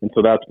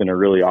so that's been a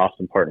really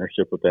awesome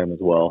partnership with them as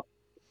well.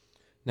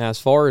 Now,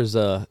 as far as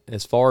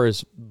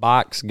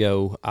bikes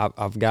go,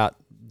 I've got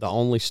the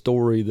only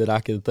story that I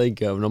can think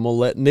of, and I'm gonna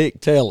let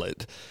Nick tell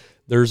it.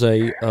 There's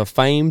a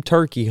famed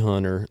turkey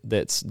hunter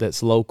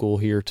that's local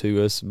here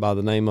to us by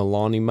the name of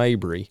Lonnie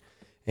Mabry,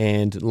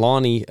 and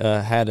Lonnie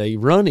had a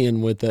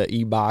run-in with an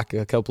e-bike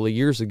a couple of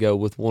years ago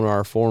with one of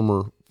our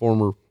former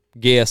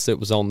guests that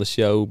was on the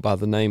show by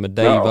the name of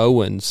Dave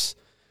Owens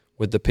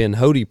with the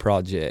Pinhoti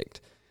Project.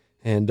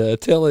 And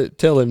tell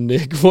him,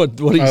 Nick, what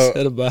he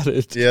said about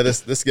it. Yeah,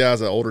 this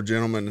guy's an older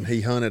gentleman, and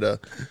he hunted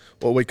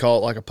what we call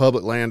like a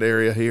public land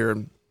area here.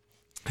 And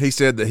he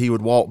said that he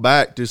would walk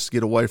back just to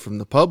get away from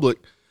the public.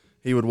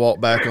 He would walk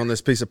back on this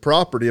piece of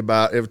property. It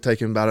would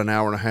take him about an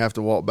hour and a half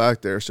to walk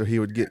back there, so he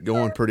would get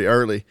going pretty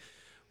early.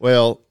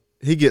 Well,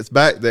 he gets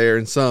back there,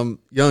 and some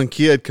young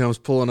kid comes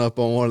pulling up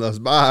on one of those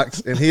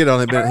bikes, and he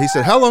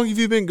said, how long have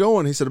you been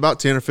going? He said,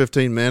 about 10 or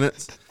 15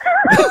 minutes.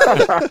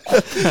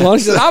 Well, he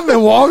said, I've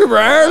been walking for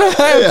an hour and a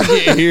half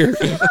to get here.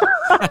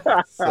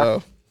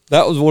 So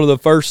that was one of the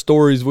first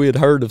stories we had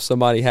heard of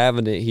somebody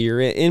having it here.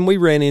 And we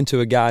ran into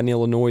a guy in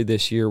Illinois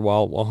this year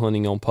while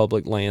hunting on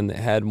public land that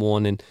had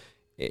one, and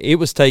it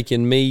was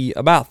taking me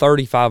about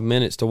 35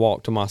 minutes to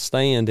walk to my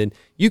stand, and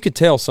you could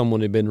tell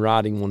someone had been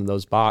riding one of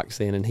those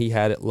bikes in, and he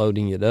had it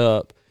loading it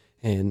up.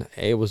 And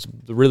it was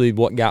really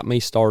what got me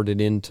started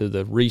into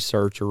the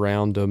research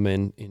around them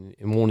and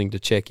wanting to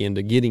check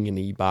into getting an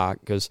e-bike.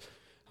 Because,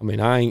 I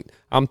mean,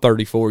 I'm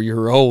 34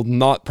 years old,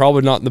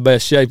 probably not in the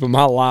best shape of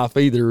my life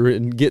either.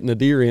 And getting a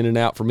deer in and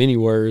out from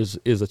anywhere is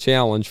a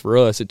challenge for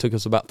us. It took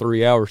us about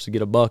 3 hours to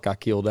get a buck I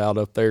killed out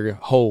up there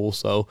whole.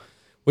 So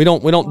we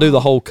don't do the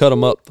whole cut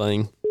them up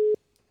thing.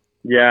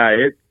 Yeah,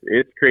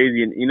 it's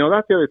crazy. And,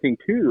 that's the other thing,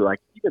 too, like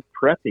even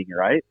prepping,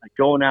 right? Like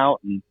going out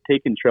and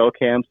taking trail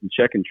cams and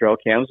checking trail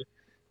cams.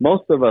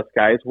 Most of us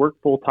guys work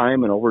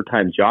full-time and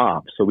overtime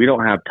jobs, so we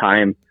don't have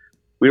time.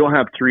 We don't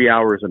have 3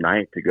 hours a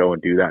night to go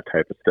and do that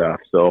type of stuff.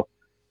 So,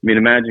 I mean,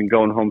 imagine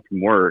going home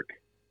from work,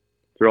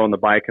 throwing the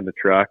bike in the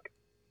truck,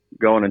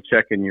 going and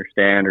checking your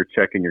stand or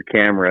checking your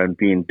camera and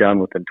being done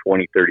within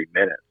 20, 30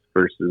 minutes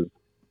versus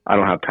I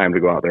don't have time to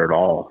go out there at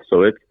all.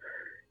 So it's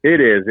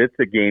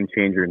a game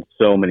changer in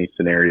so many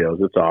scenarios.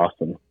 It's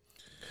awesome.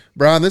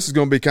 Brian, this is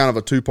going to be kind of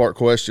a two-part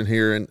question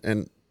here,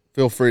 and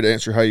feel free to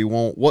answer how you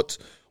want.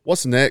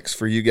 What's next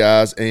for you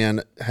guys?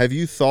 And have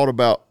you thought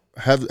about,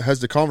 has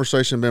the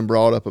conversation been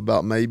brought up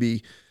about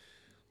maybe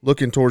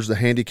looking towards the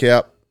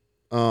handicap,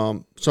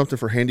 something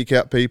for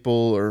handicap people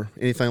or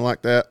anything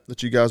like that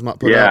you guys might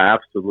put out? Yeah,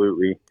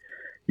 absolutely.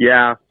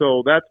 Yeah,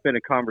 so that's been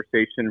a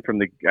conversation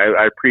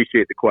I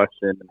appreciate the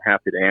question and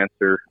happy to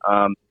answer.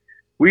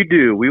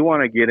 We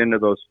want to get into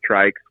those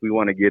trikes. We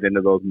want to get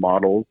into those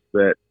models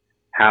that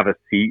have a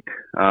seat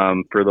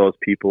for those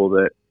people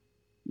that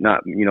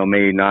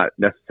may not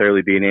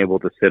necessarily being able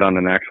to sit on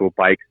an actual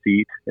bike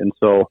seat. And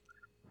so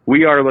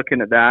we are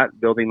looking at that,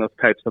 building those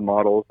types of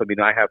models. I mean,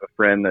 I have a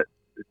friend that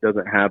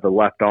doesn't have a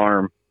left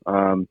arm,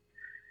 and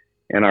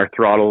our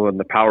throttle and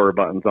the power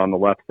buttons on the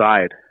left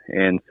side.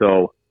 And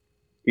so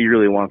he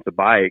really wants a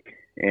bike,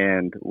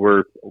 and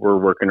we're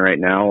working right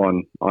now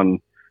on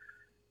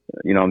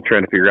I'm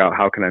trying to figure out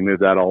how can I move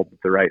that all to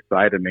the right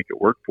side and make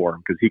it work for him,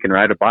 because he can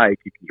ride a bike,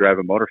 he can drive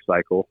a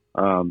motorcycle.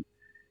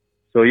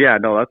 So yeah,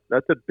 no,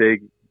 that's a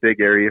big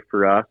area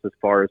for us as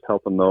far as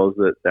helping those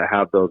that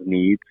have those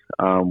needs.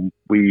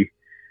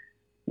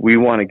 We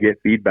want to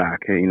get feedback.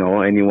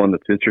 Anyone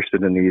that's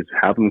interested in these,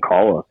 have them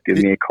call us, give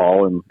me a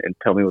call and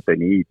tell me what they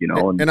need.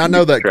 And I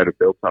know that try to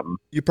build something.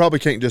 You probably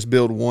can't just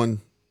build one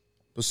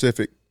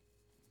specific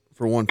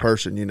for one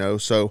person.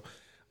 So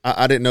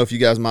I didn't know if you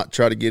guys might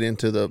try to get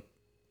into the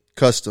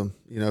custom,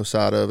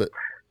 side of it.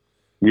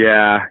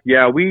 Yeah.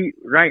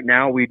 Right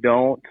now we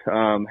don't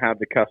have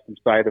the custom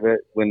side of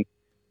it. When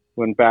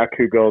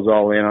Bakcou goes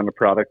all in on the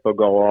product, they'll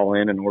go all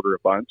in and order a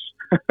bunch.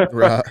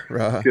 Right.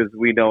 Because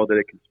we know that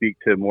it can speak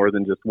to more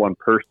than just one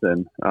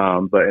person.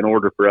 But in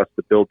order for us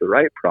to build the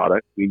right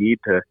product, we need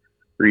to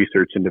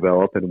research and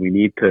develop, and we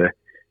need to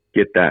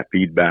get that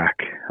feedback.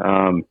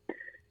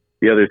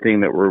 The other thing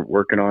that we're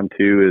working on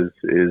too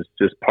is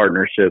just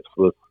partnerships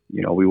with,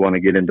 we want to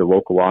get into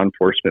local law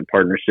enforcement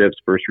partnerships,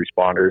 first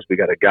responders. We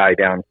got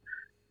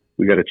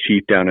a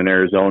chief down in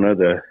Arizona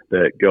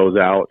that goes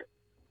out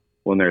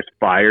when there's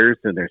fires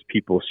and there's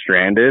people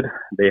stranded.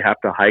 They have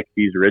to hike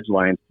these ridge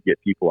lines to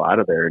get people out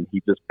of there. And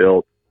he just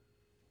built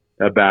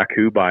a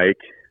Bakcou bike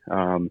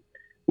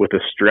with a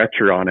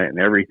stretcher on it and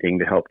everything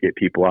to help get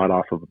people out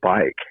off of a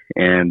bike.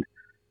 And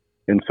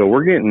so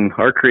we're getting,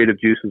 our creative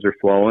juices are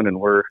flowing, and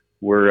we're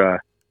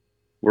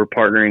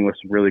partnering with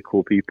some really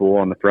cool people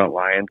on the front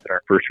lines and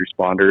our first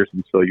responders.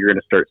 And so you're going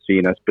to start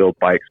seeing us build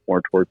bikes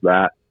more towards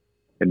that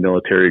and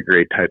military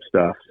grade type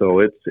stuff.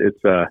 So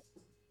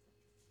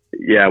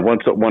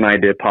once one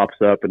idea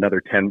pops up,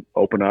 another 10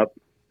 open up.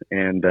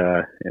 And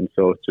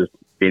so it's just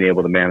being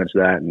able to manage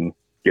that and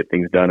get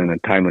things done in a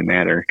timely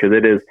manner, because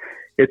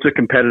it's a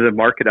competitive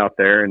market out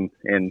there, and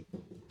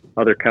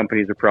other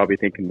companies are probably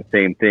thinking the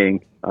same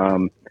thing.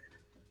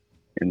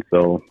 And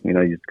so, you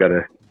just got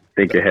to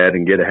think ahead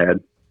and get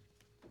ahead.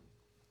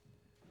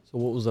 So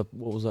what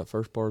was that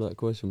first part of that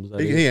question? Was that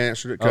he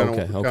answered it kind of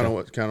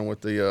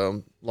with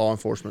the law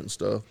enforcement and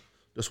stuff.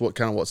 Just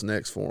what's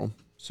next for them.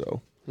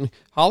 So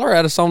holler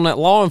at us on that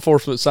law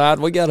enforcement side.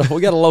 We got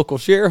a local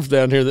sheriff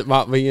down here that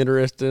might be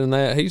interested in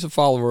that. He's a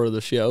follower of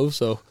the show,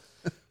 so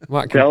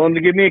tell him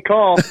to give me a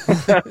call.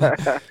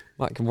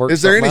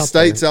 Is there any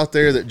states out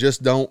there that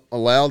just don't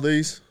allow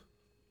these?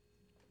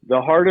 The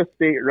hardest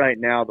state right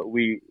now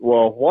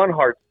one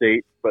hard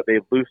state, but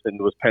they've loosened,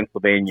 was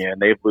Pennsylvania,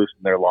 and they've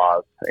loosened their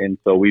laws. And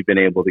so we've been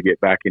able to get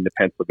back into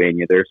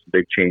Pennsylvania. There's some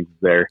big changes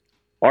there.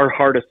 Our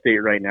hardest state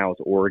right now is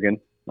Oregon.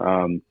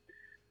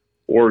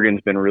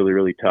 Oregon's been really,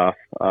 really tough,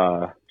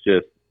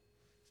 just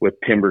with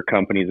timber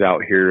companies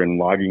out here and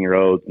logging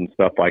roads and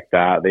stuff like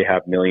that. They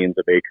have millions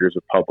of acres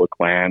of public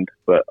land,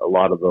 but a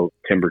lot of those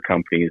timber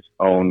companies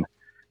own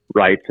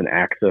rights and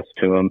access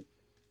to them.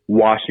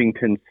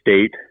 Washington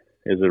State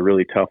is a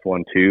really tough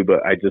one too,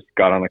 but I just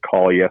got on a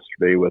call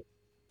yesterday with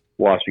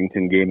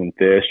Washington Game and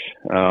Fish,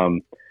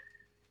 and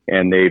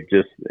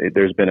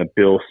there's been a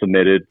bill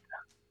submitted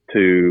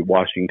to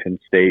Washington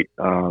State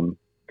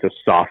to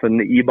soften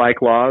the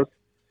e-bike laws,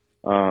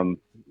 and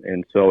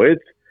so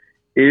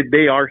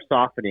they are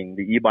softening.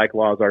 The e-bike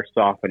laws are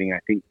softening. I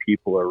think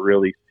people are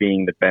really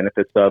seeing the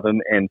benefits of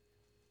them, and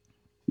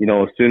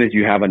as soon as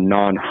you have a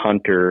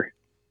non-hunter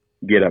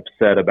get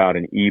upset about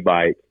an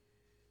e-bike,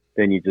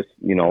 then you just,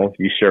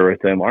 you share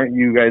with them, aren't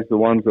you guys the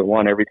ones that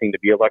want everything to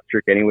be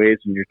electric anyways,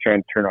 and you're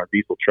trying to turn our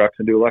diesel trucks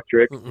into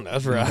electric?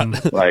 That's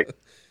right. Like,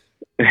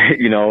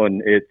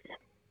 and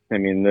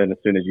then as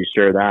soon as you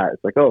share that,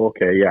 it's like, oh,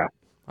 okay, yeah.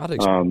 I'd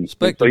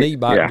expect an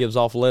e-bike gives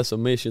off less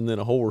emission than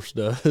a horse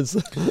does.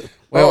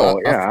 Well,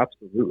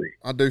 absolutely.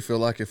 I do feel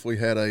like if we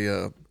had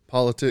a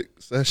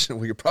politics session,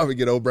 we could probably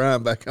get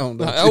O'Brien back on.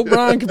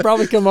 O'Brien could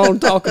probably come on and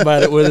talk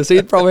about it with us.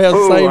 He'd probably have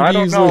the same views. I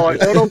don't know.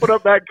 Don't open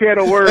up that can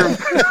of worms.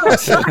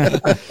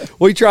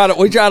 we try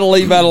to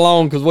leave that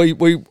alone because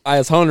we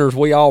as hunters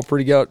we all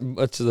pretty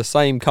much the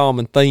same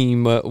common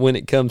theme when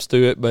it comes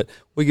to it. But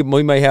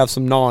we may have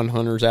some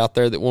non-hunters out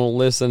there that want to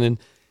listen and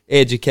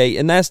educate,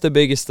 and that's the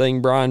biggest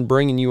thing, Brian.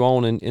 Bringing you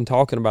on and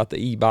talking about the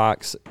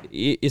e-bikes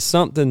is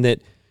something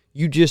that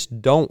you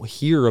just don't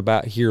hear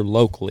about here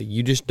locally.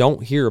 You just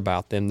don't hear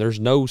about them. There's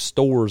no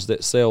stores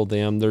that sell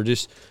them. They're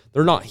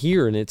not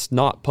here, and it's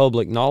not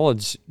public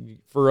knowledge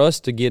for us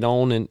to get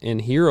on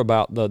and hear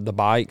about the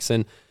bikes.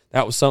 And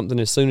that was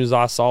something, as soon as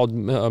I saw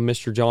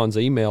Mr. John's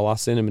email, I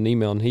sent him an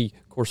email, and he,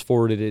 of course,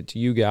 forwarded it to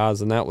you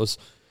guys. And that was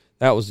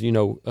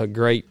a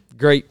great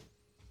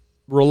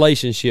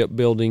relationship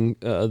building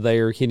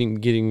there,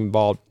 getting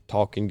involved,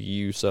 talking to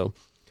you. So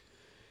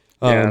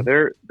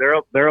they're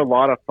a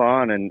lot of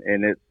fun, and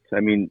it's,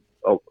 you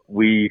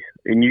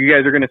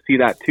guys are going to see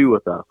that too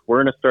with us.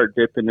 We're going to start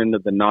dipping into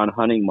the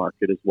non-hunting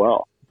market as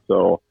well.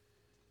 So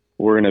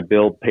we're going to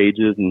build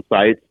pages and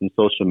sites and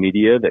social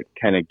media that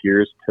kind of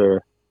gears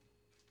to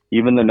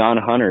even the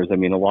non-hunters. A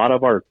lot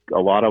of our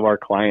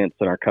clients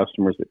and our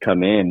customers that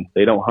come in,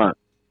 they don't hunt,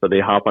 so they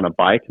hop on a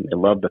bike and they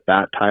love the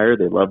fat tire,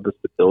 they love the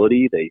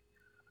stability. They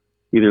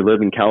either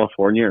live in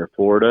California or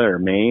Florida or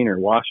Maine or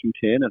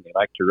Washington, and they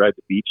like to ride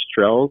the beach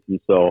trails,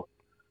 and so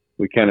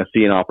we kind of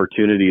see an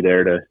opportunity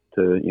there to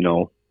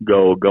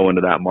go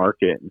into that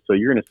market. And so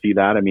you're going to see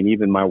that.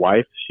 Even my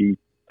wife, she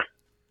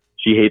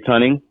hates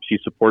hunting. She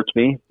supports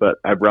me, but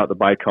I brought the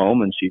bike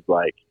home and she's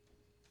like,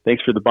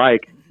 thanks for the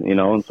bike,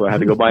 and so I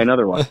had to go buy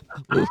another one.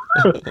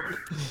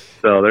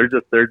 So they're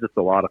just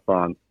a lot of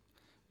fun.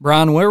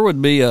 Brian, where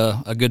would be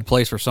a good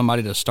place for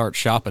somebody to start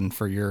shopping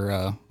for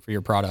your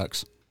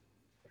products?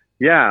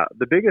 Yeah,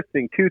 the biggest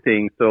thing, two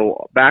things.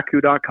 So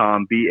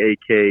Bakcou.com,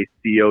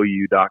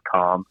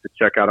 BAKCOU.com, to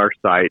check out our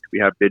site. We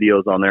have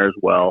videos on there as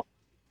well.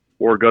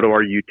 Or go to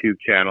our YouTube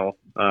channel,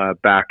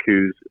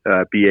 Bakcou's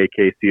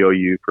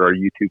BAKCOU for our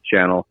YouTube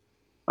channel.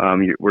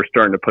 We're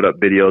starting to put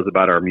up videos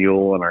about our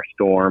mule and our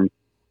storm.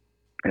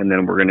 And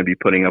then we're going to be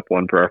putting up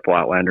one for our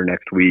Flatlander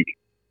next week.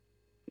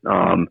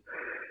 And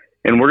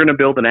we're going to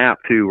build an app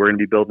too. We're going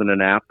to be building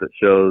an app that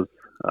shows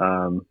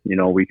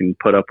we can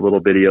put up little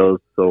videos.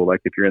 So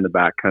like if you're in the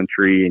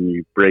backcountry and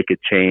you break a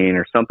chain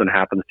or something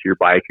happens to your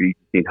bike or you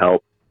need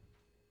help,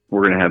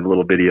 we're going to have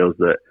little videos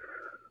that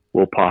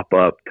will pop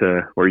up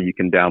to where you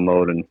can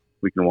download and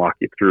we can walk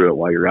you through it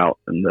while you're out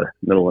in the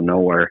middle of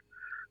nowhere.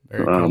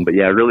 Cool. But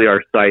yeah, really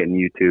our site and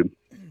YouTube.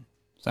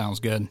 Sounds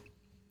good.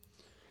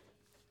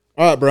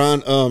 All right,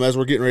 Brian, as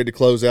we're getting ready to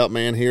close out,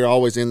 man, here, I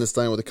always end this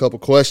thing with a couple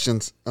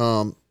questions.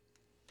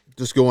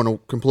 Just going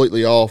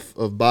completely off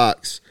of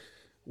bikes.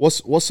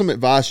 What's some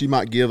advice you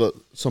might give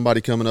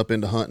somebody coming up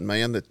into hunting,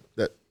 man,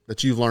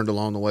 that you've learned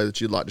along the way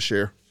that you'd like to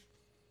share?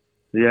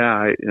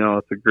 Yeah,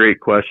 it's a great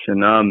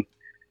question.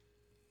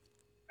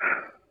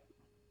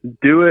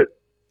 Do it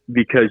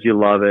because you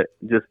love it.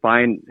 Just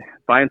find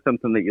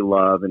something that you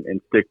love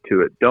and stick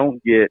to it.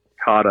 Don't get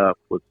caught up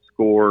with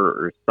score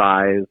or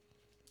size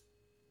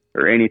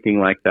or anything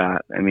like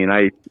that.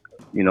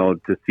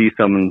 To see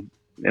someone,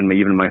 and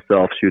even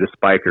myself, shoot a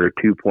spike or a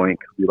 2-point,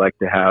 because we like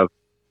to have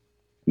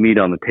meat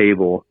on the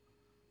table,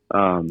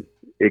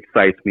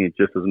 excites me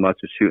just as much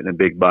as shooting a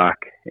big buck.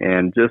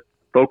 And just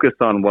focus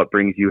on what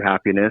brings you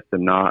happiness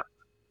and not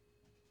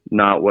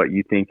what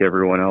you think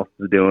everyone else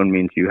is doing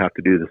means you have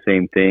to do the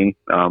same thing.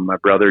 My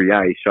brother,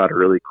 he shot a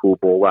really cool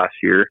bull last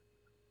year,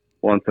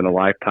 once in a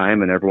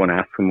lifetime, and everyone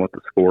asks him what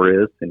the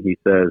score is, and he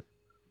says,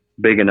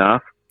 big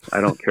enough. I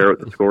don't care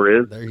what the score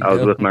is. I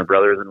was with my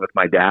brothers and with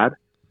my dad,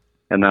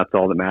 and that's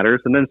all that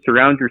matters. And then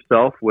surround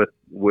yourself with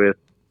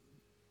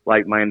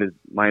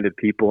like-minded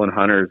people and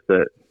hunters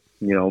that,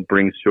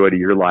 brings joy to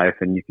your life,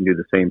 and you can do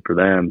the same for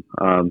them.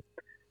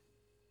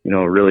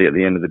 Really at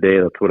the end of the day,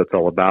 that's what it's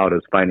all about,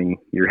 is finding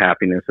your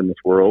happiness in this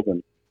world.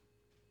 And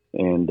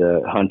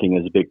hunting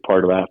is a big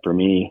part of that for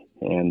me.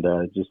 And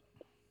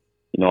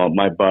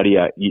my buddy,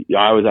 I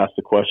always ask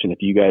the question,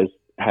 if you guys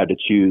had to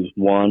choose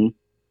one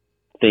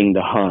thing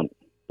to hunt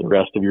the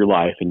rest of your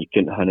life and you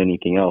couldn't hunt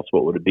anything else,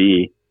 what would it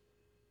be?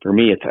 For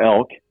me, it's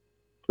elk.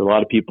 For a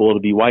lot of people, it'll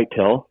be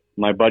whitetail.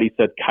 My buddy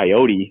said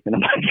coyote, and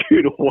I'm like,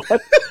 dude,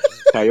 what?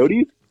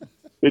 Coyotes?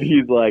 And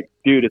he's like,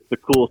 dude, it's the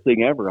coolest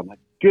thing ever. I'm like,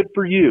 good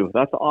for you.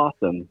 That's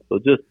awesome. So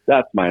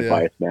that's my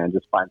advice, man.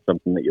 Just find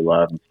something that you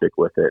love and stick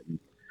with it, and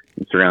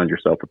surround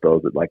yourself with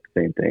those that like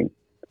the same thing.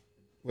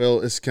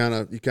 Well,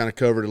 you kind of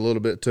covered it a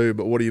little bit too,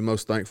 but what are you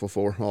most thankful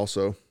for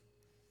also?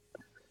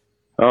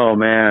 Oh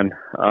man.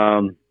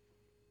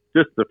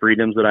 just the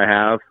freedoms that I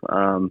have.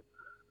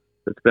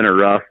 It's been a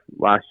rough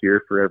last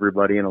year for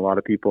everybody and a lot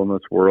of people in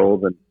this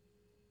world, and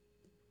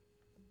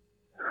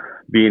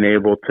being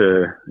able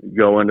to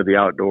go into the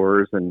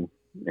outdoors and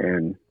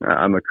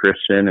I'm a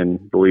Christian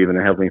and believe in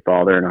a Heavenly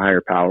Father and a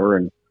higher power.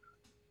 And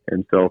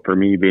so for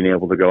me, being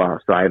able to go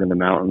outside in the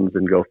mountains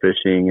and go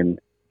fishing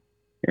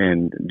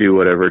and do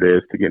whatever it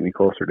is to get me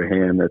closer to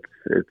Him,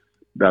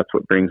 that's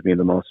what brings me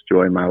the most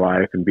joy in my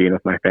life, and being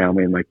with my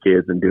family and my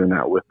kids and doing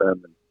that with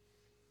them,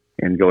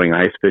 and going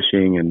ice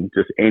fishing and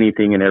just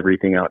anything and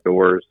everything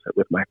outdoors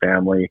with my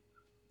family.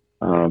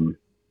 And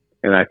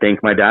I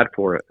thank my dad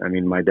for it. I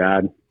mean, my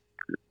dad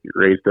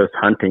raised us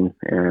hunting,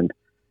 and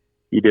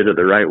he did it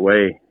the right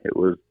way. It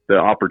was the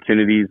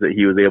opportunities that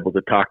he was able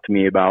to talk to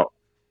me about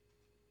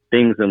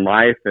things in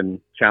life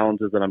and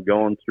challenges that I'm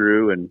going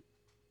through, and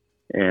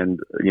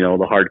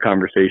the hard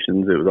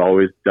conversations. It was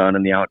always done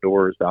in the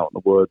outdoors, out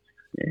in the woods,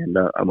 and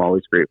I'm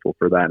always grateful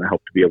for that, and I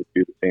hope to be able to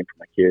do the same for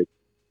my kids.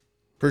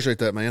 Appreciate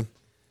that, man.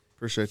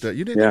 Appreciate that.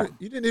 You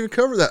didn't even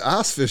cover that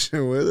ice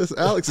fishing with us.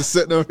 Alex is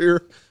sitting over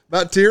here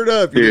about teared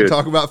up. You didn't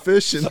talk about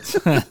fishing.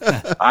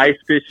 Ice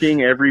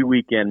fishing every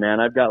weekend, man.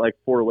 I've got like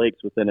 4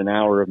 lakes within an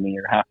hour of me,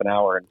 or half an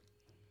hour, and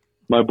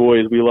my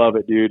boys, we love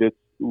it, dude.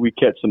 We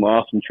catch some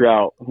awesome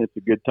trout. It's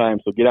a good time.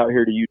 So get out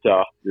here to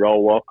Utah. You're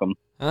all welcome.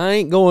 I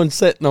ain't going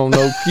sitting on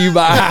no Cuba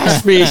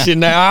ice fishing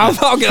now.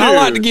 I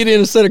like to get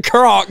in a set of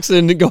Crocs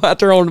and go out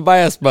there on the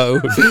bass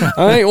boat.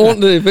 I ain't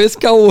wanting to, if it's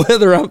cold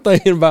weather, I'm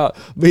thinking about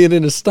being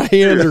in a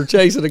stand or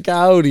chasing a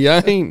coyote. I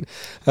ain't,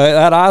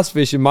 that ice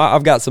fishing,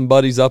 I've got some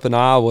buddies up in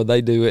Iowa,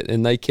 they do it,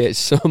 and they catch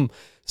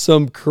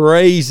some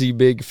crazy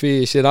big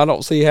fish, and I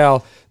don't see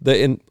how,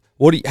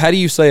 how do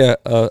you say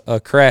a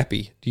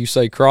crappie? Do you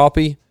say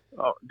crappie?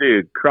 Oh,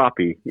 dude,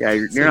 crappie. Yeah,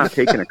 you're not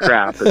taking a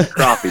crap. It's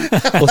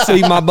crappie. Well,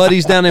 see, my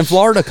buddies down in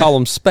Florida call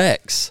them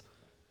specks.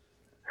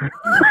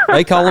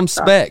 They call them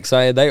specks.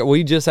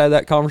 We just had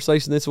that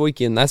conversation this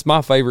weekend. That's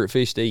my favorite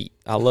fish to eat.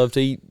 I love to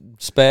eat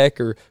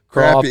speck or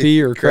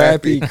crappie or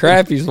crappie.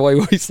 Crappie's the way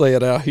we say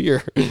it out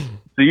here.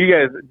 So you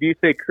guys, do you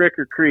say crick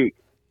or creek?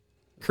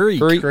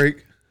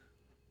 Creek.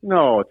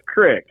 No, it's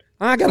crick.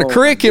 I got a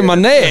crick in my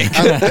neck.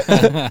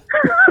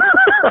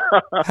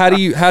 How do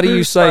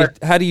you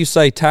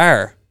say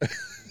tire?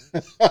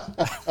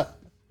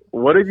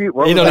 What did you?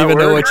 What you don't even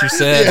know what you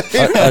said.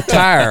 A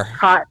tire.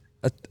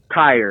 A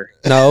tire.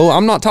 No,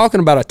 I'm not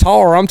talking about a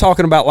tar. I'm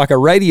talking about like a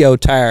radio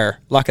tire,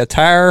 like a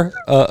tire.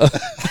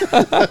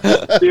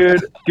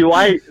 Dude, do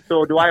I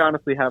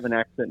honestly have an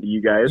accent to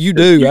you guys? You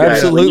do,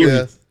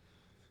 absolutely.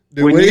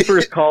 When you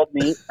first called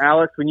me,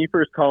 Alex,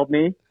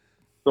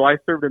 so I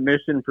served a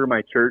mission for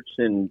my church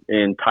in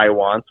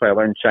Taiwan, so I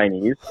learned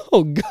Chinese.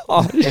 Oh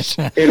gosh!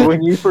 And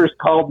when you first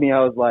called me, I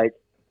was like,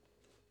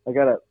 I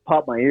gotta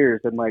pop my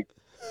ears. I'm like,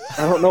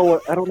 I don't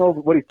know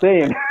what he's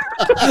saying.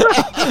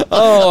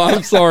 Oh,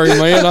 I'm sorry,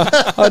 man.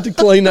 I have to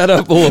clean that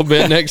up a little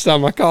bit next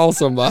time I call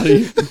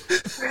somebody.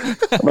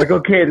 I'm like,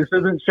 okay, this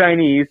isn't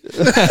Chinese.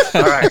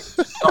 All right.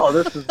 Oh,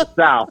 this is the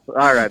South.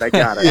 All right, I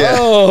got it. Yeah.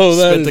 Oh,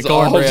 that spit the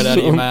cornbread out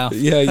of your mouth.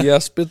 Yeah.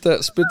 Spit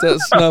that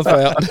snuff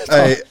out.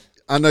 Hey,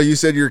 I know you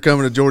said you were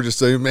coming to Georgia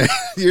soon, man.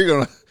 You're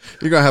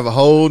gonna have a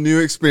whole new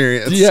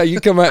experience. Yeah, you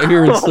come out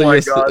here and see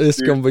us.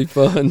 It's gonna be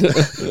fun.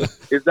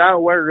 Is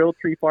that where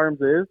Realtree Farms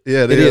is?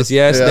 Yeah, it is.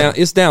 Yeah,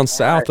 it's down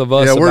south of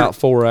us, about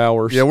 4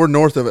 hours. Yeah, we're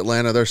north of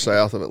Atlanta. They're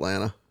south of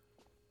Atlanta.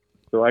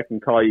 So I can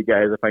call you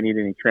guys if I need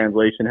any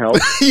translation help.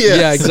 Yes.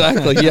 Yeah,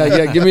 exactly.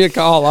 Yeah. Give me a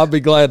call. I'll be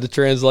glad to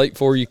translate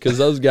for you, because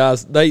those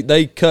guys,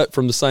 they cut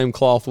from the same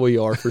cloth we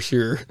are, for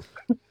sure.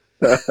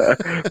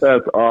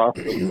 That's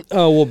awesome.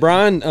 Oh, well,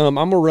 Brian, I'm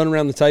going to run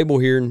around the table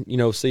here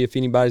and, see if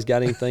anybody's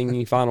got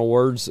any final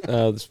words.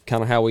 That's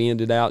kind of how we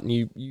ended out. And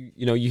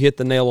you hit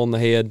the nail on the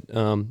head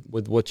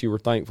with what you were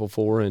thankful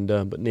for. And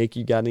but Nick,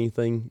 you got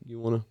anything you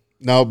want to?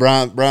 No,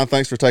 Brian,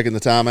 thanks for taking the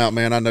time out,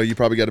 man. I know you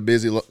probably got a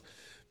busy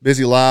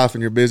life,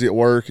 and you're busy at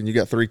work, and you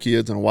got 3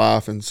 kids and a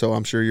wife, and so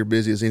I'm sure you're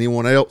busy as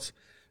anyone else.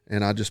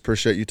 And I just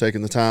appreciate you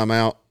taking the time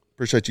out.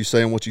 Appreciate you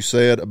saying what you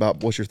said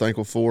about what you're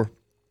thankful for,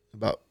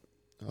 about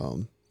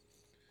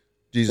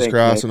Jesus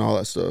Christ and all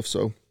that stuff.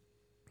 So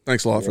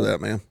thanks a lot for that,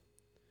 man.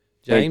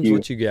 James,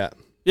 what you got?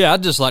 Yeah,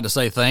 I'd just like to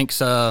say thanks.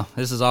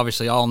 This is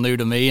obviously all new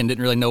to me and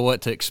didn't really know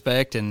what to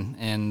expect.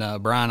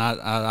 And Brian,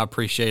 I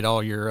appreciate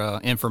all your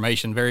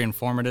information, very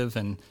informative,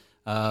 and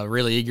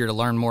really eager to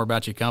learn more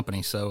about your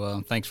company.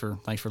 So thanks for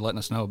letting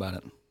us know about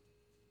it.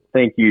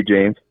 Thank you,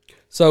 James.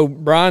 So,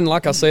 Brian,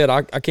 like I said,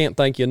 I can't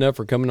thank you enough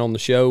for coming on the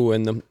show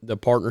and the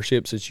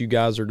partnerships that you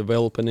guys are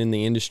developing in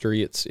the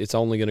industry. It's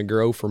only going to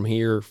grow from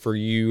here for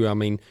you. I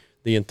mean,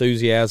 the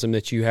enthusiasm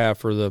that you have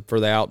for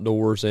the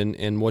outdoors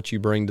and what you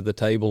bring to the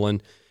table.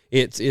 And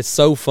it's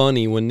so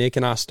funny. When Nick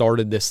and I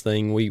started this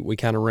thing, we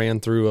kind of ran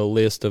through a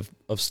list of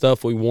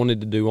stuff we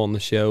wanted to do on the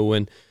show.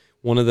 And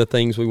one of the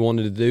things we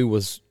wanted to do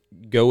was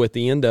go at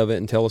the end of it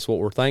and tell us what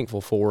we're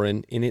thankful for.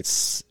 And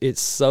it's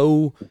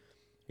so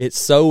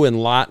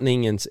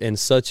enlightening and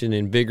such an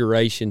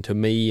invigoration to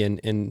me.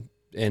 And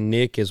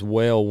Nick as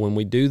well, when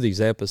we do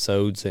these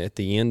episodes at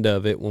the end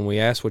of it, when we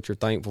ask what you're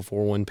thankful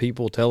for, when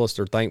people tell us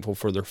they're thankful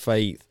for their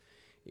faith,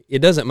 it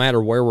doesn't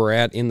matter where we're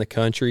at in the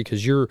country,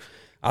 because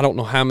I don't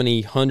know how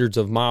many hundreds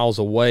of miles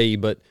away,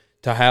 but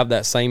to have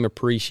that same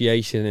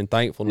appreciation and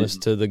thankfulness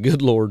to the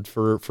good Lord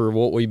for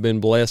what we've been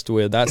blessed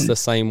with, that's the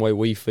same way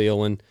we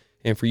feel. And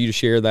for you to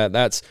share that,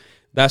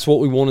 that's what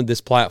we wanted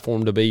this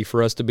platform to be,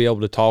 for us to be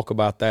able to talk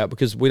about that,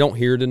 because we don't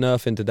hear it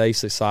enough in today's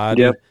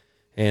society. Yep.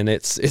 And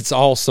it's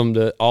awesome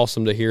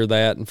to hear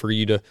that, and for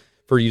you to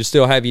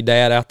still have your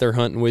dad out there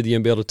hunting with you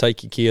and be able to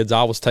take your kids.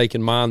 I was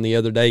taking mine the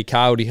other day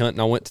coyote hunting.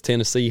 I went to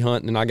Tennessee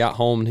hunting, and I got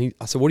home, and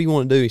I said, "What do you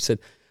want to do?" He said,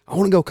 "I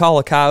want to go call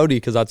a coyote,"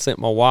 because I'd sent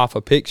my wife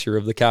a picture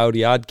of the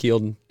coyote I'd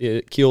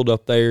killed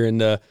up there,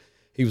 and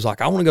he was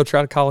like, "I want to go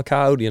try to call a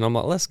coyote," and I'm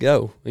like, "Let's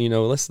go,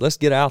 let's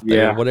get out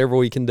there, whatever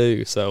we can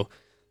do." So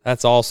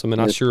that's awesome,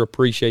 and I sure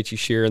appreciate you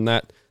sharing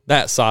that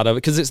side of it,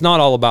 because it's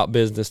not all about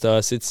business to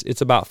us.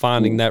 It's about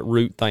finding that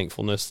root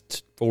thankfulness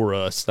for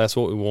us. That's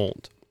what we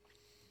want.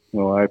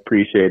 Well, I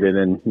appreciate it,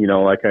 and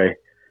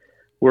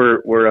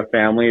we're a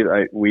family.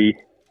 We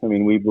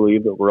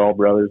believe that we're all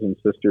brothers and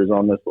sisters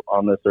on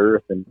this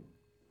earth, and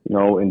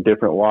in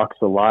different walks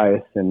of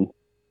life. And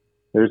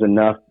there's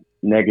enough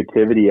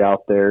negativity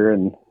out there,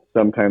 and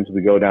sometimes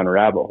we go down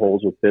rabbit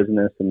holes with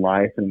business and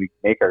life, and we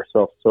make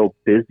ourselves so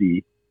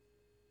busy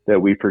that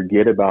we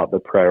forget about the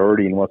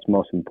priority and what's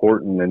most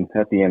important. And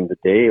at the end of the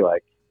day,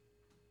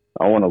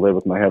 I want to live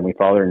with my Heavenly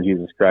Father and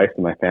Jesus Christ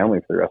and my family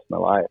for the rest of my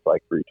life,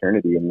 for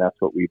eternity. And that's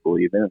what we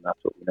believe in, and that's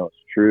what we know is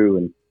true.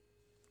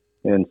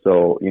 And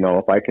so,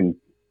 if I can,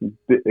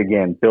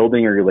 again,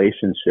 building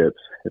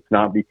relationships, it's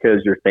not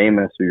because you're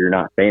famous or you're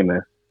not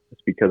famous.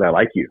 It's because I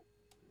like you.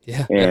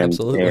 Yeah, and,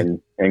 absolutely.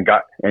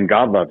 And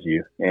God loves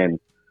you. And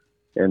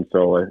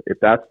so if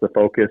that's the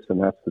focus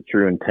and that's the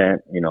true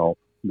intent,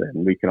 then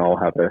we can all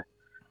have a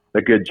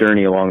good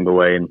journey along the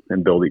way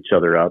and build each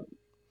other up.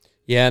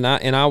 Yeah,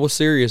 and I was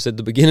serious at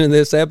the beginning of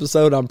this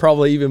episode. I'm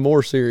probably even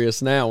more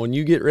serious now. When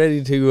you get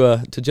ready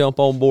to jump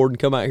on board and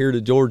come out here to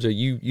Georgia,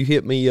 you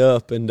hit me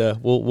up, and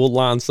we'll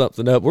line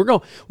something up. We're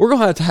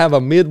gonna have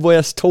a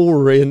Midwest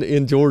tour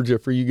in Georgia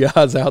for you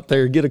guys out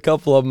there. Get a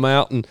couple of them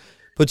out and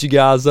put you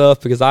guys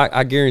up, because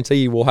I guarantee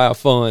you we'll have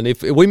fun.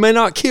 If we may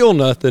not kill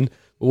nothing,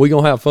 but we're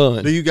gonna have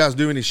fun. Do you guys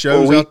do any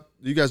shows out?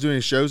 Do you guys do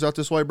any shows out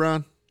this way,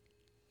 Brian?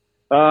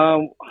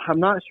 I'm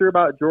not sure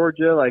about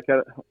Georgia.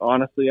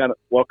 Honestly,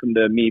 welcome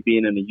to me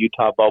being in the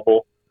Utah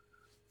bubble.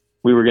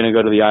 We were going to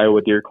go to the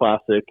Iowa Deer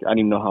Classic. I don't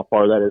even know how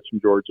far that is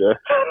from Georgia.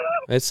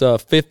 It's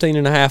 15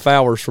 and a half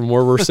hours from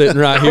where we're sitting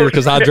right here,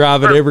 because I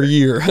drive it every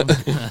year.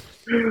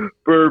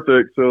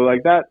 Perfect. So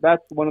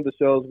that's one of the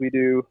shows we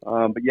do.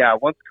 But yeah,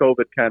 once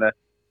COVID kind of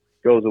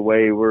goes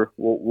away,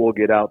 we'll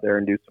get out there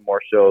and do some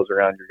more shows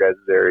around your guys'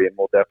 area, and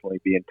we'll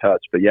definitely be in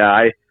touch. But yeah,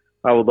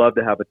 I would love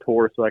to have a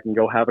tour so I can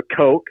go have a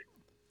Coke.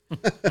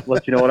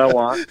 Let you know what I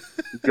want.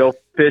 Go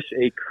fish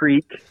a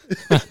creek.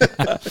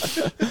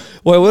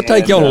 Well, we'll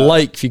take you on a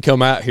lake if you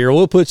come out here.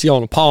 We'll put you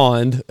on a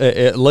pond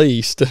at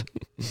least.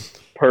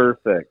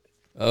 Perfect.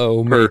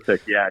 Oh,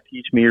 perfect. Man. Yeah,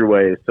 teach me your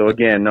ways. So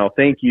again,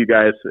 thank you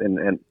guys,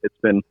 and it's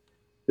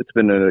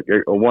been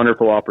a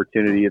wonderful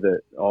opportunity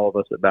that all of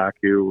us at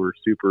Baku were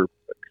super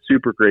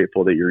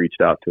grateful that you reached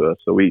out to us.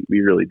 So we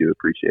really do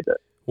appreciate it.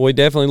 We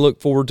definitely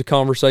look forward to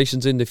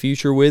conversations in the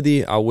future with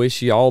you. I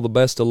wish you all the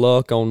best of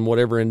luck on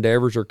whatever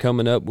endeavors are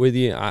coming up with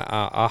you.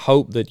 I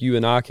hope that you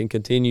and I can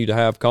continue to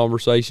have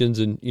conversations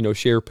and,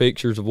 share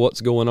pictures of what's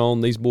going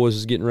on. These boys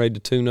is getting ready to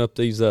tune up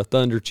these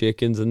thunder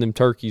chickens and them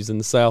turkeys in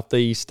the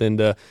southeast,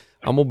 and I'm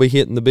going to be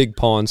hitting the big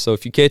pond. So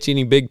if you catch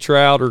any big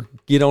trout or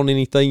get on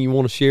anything you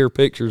want to share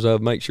pictures of,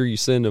 make sure you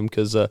send them,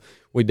 because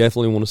we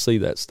definitely want to see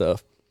that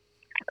stuff.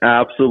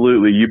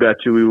 Absolutely. You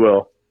betcha we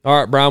will. All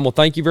right, Brian. Well,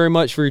 thank you very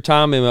much for your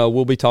time, and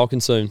we'll be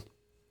talking soon.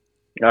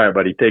 All right,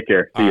 buddy. Take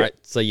care. All right.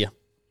 See ya.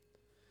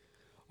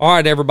 All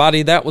right,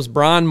 everybody. That was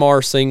Brian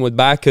Marsing with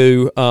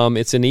Baku.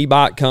 It's an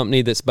e-bike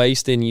company that's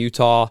based in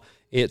Utah.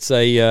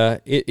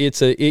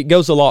 It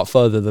goes a lot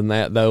further than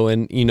that, though.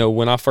 And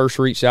when I first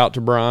reached out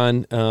to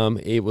Brian,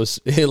 it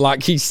was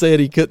like he said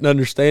he couldn't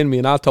understand me,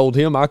 and I told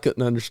him I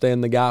couldn't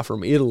understand the guy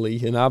from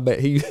Italy, and I bet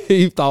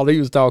he thought he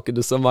was talking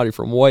to somebody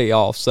from way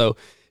off. So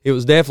it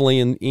was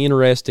definitely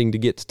interesting to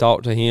get to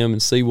talk to him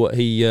and see what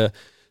he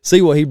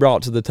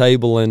brought to the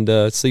table,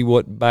 and see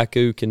what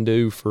Baku can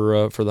do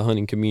for the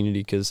hunting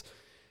community. Because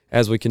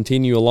as we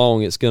continue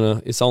along,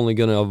 it's only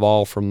gonna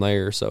evolve from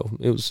there. So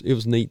it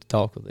was neat to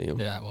talk with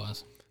him. Yeah, it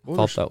was. I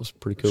thought that was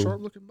pretty cool.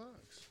 Sharp looking bikes.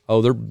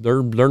 Oh,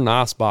 they're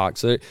nice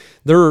bikes.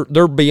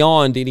 They're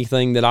beyond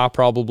anything that I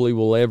probably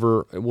will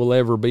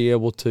ever be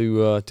able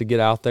to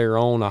get out there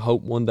on. I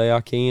hope one day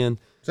I can.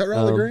 Is that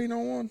Riley Green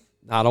on one?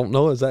 I don't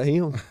know. Is that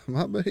him?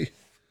 Might be. Is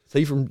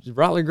he from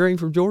Riley Green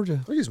from Georgia?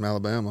 I think he's from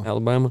Alabama.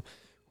 Alabama.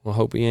 Well, I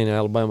hope he ain't an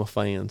Alabama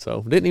fan.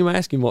 So didn't even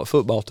ask him what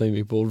football team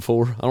he pulled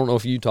for. I don't know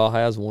if Utah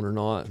has one or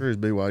not. Sure, he's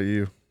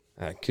BYU.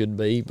 Could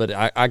be, but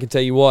I can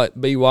tell you what,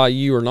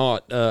 BYU or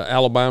not,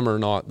 Alabama or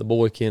not, the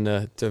boy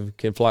can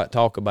flat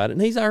talk about it.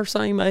 And he's our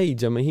same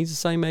age. I mean, he's the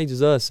same age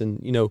as us. And,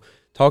 you know,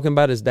 talking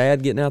about his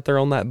dad getting out there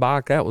on that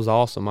bike, that was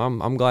awesome.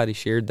 I'm glad he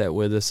shared that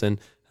with us.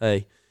 And,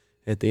 hey,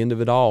 at the end of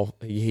it all,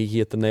 he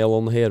hit the nail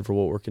on the head for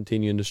what we're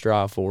continuing to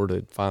strive for,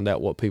 to find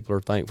out what people are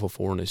thankful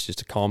for, and it's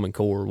just a common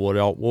core,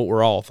 what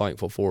we're all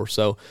thankful for.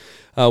 So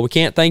we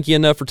can't thank you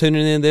enough for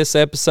tuning in this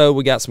episode.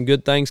 We got some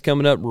good things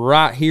coming up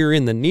right here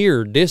in the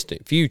near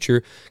distant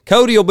future.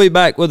 Cody will be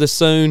back with us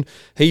soon.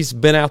 He's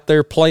been out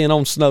there playing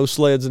on snow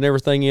sleds and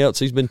everything else.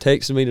 He's been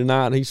texting me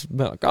tonight, and he's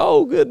been like,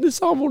 oh,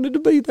 goodness, I wanted to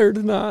be there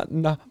tonight.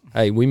 And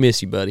hey, we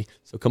miss you, buddy.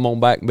 So come on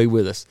back and be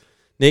with us.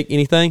 Nick,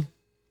 anything?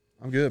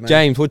 I'm good, man.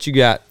 James, what you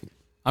got?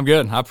 I'm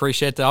good. I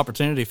appreciate the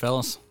opportunity,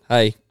 fellas.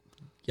 Hey,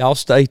 y'all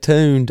stay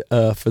tuned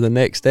for the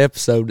next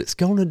episode. It's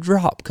going to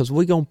drop because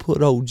we're going to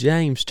put old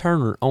James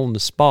Turner on the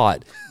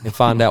spot and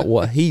find out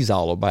what he's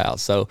all about.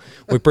 So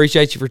we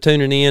appreciate you for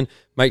tuning in.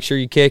 Make sure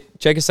you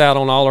check us out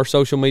on all our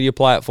social media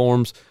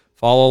platforms.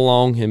 Follow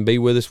along and be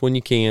with us when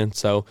you can.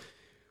 So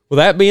with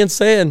that being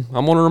said,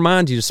 I'm going to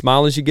remind you to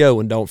smile as you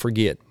go, and don't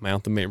forget,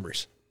 mount the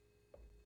memories.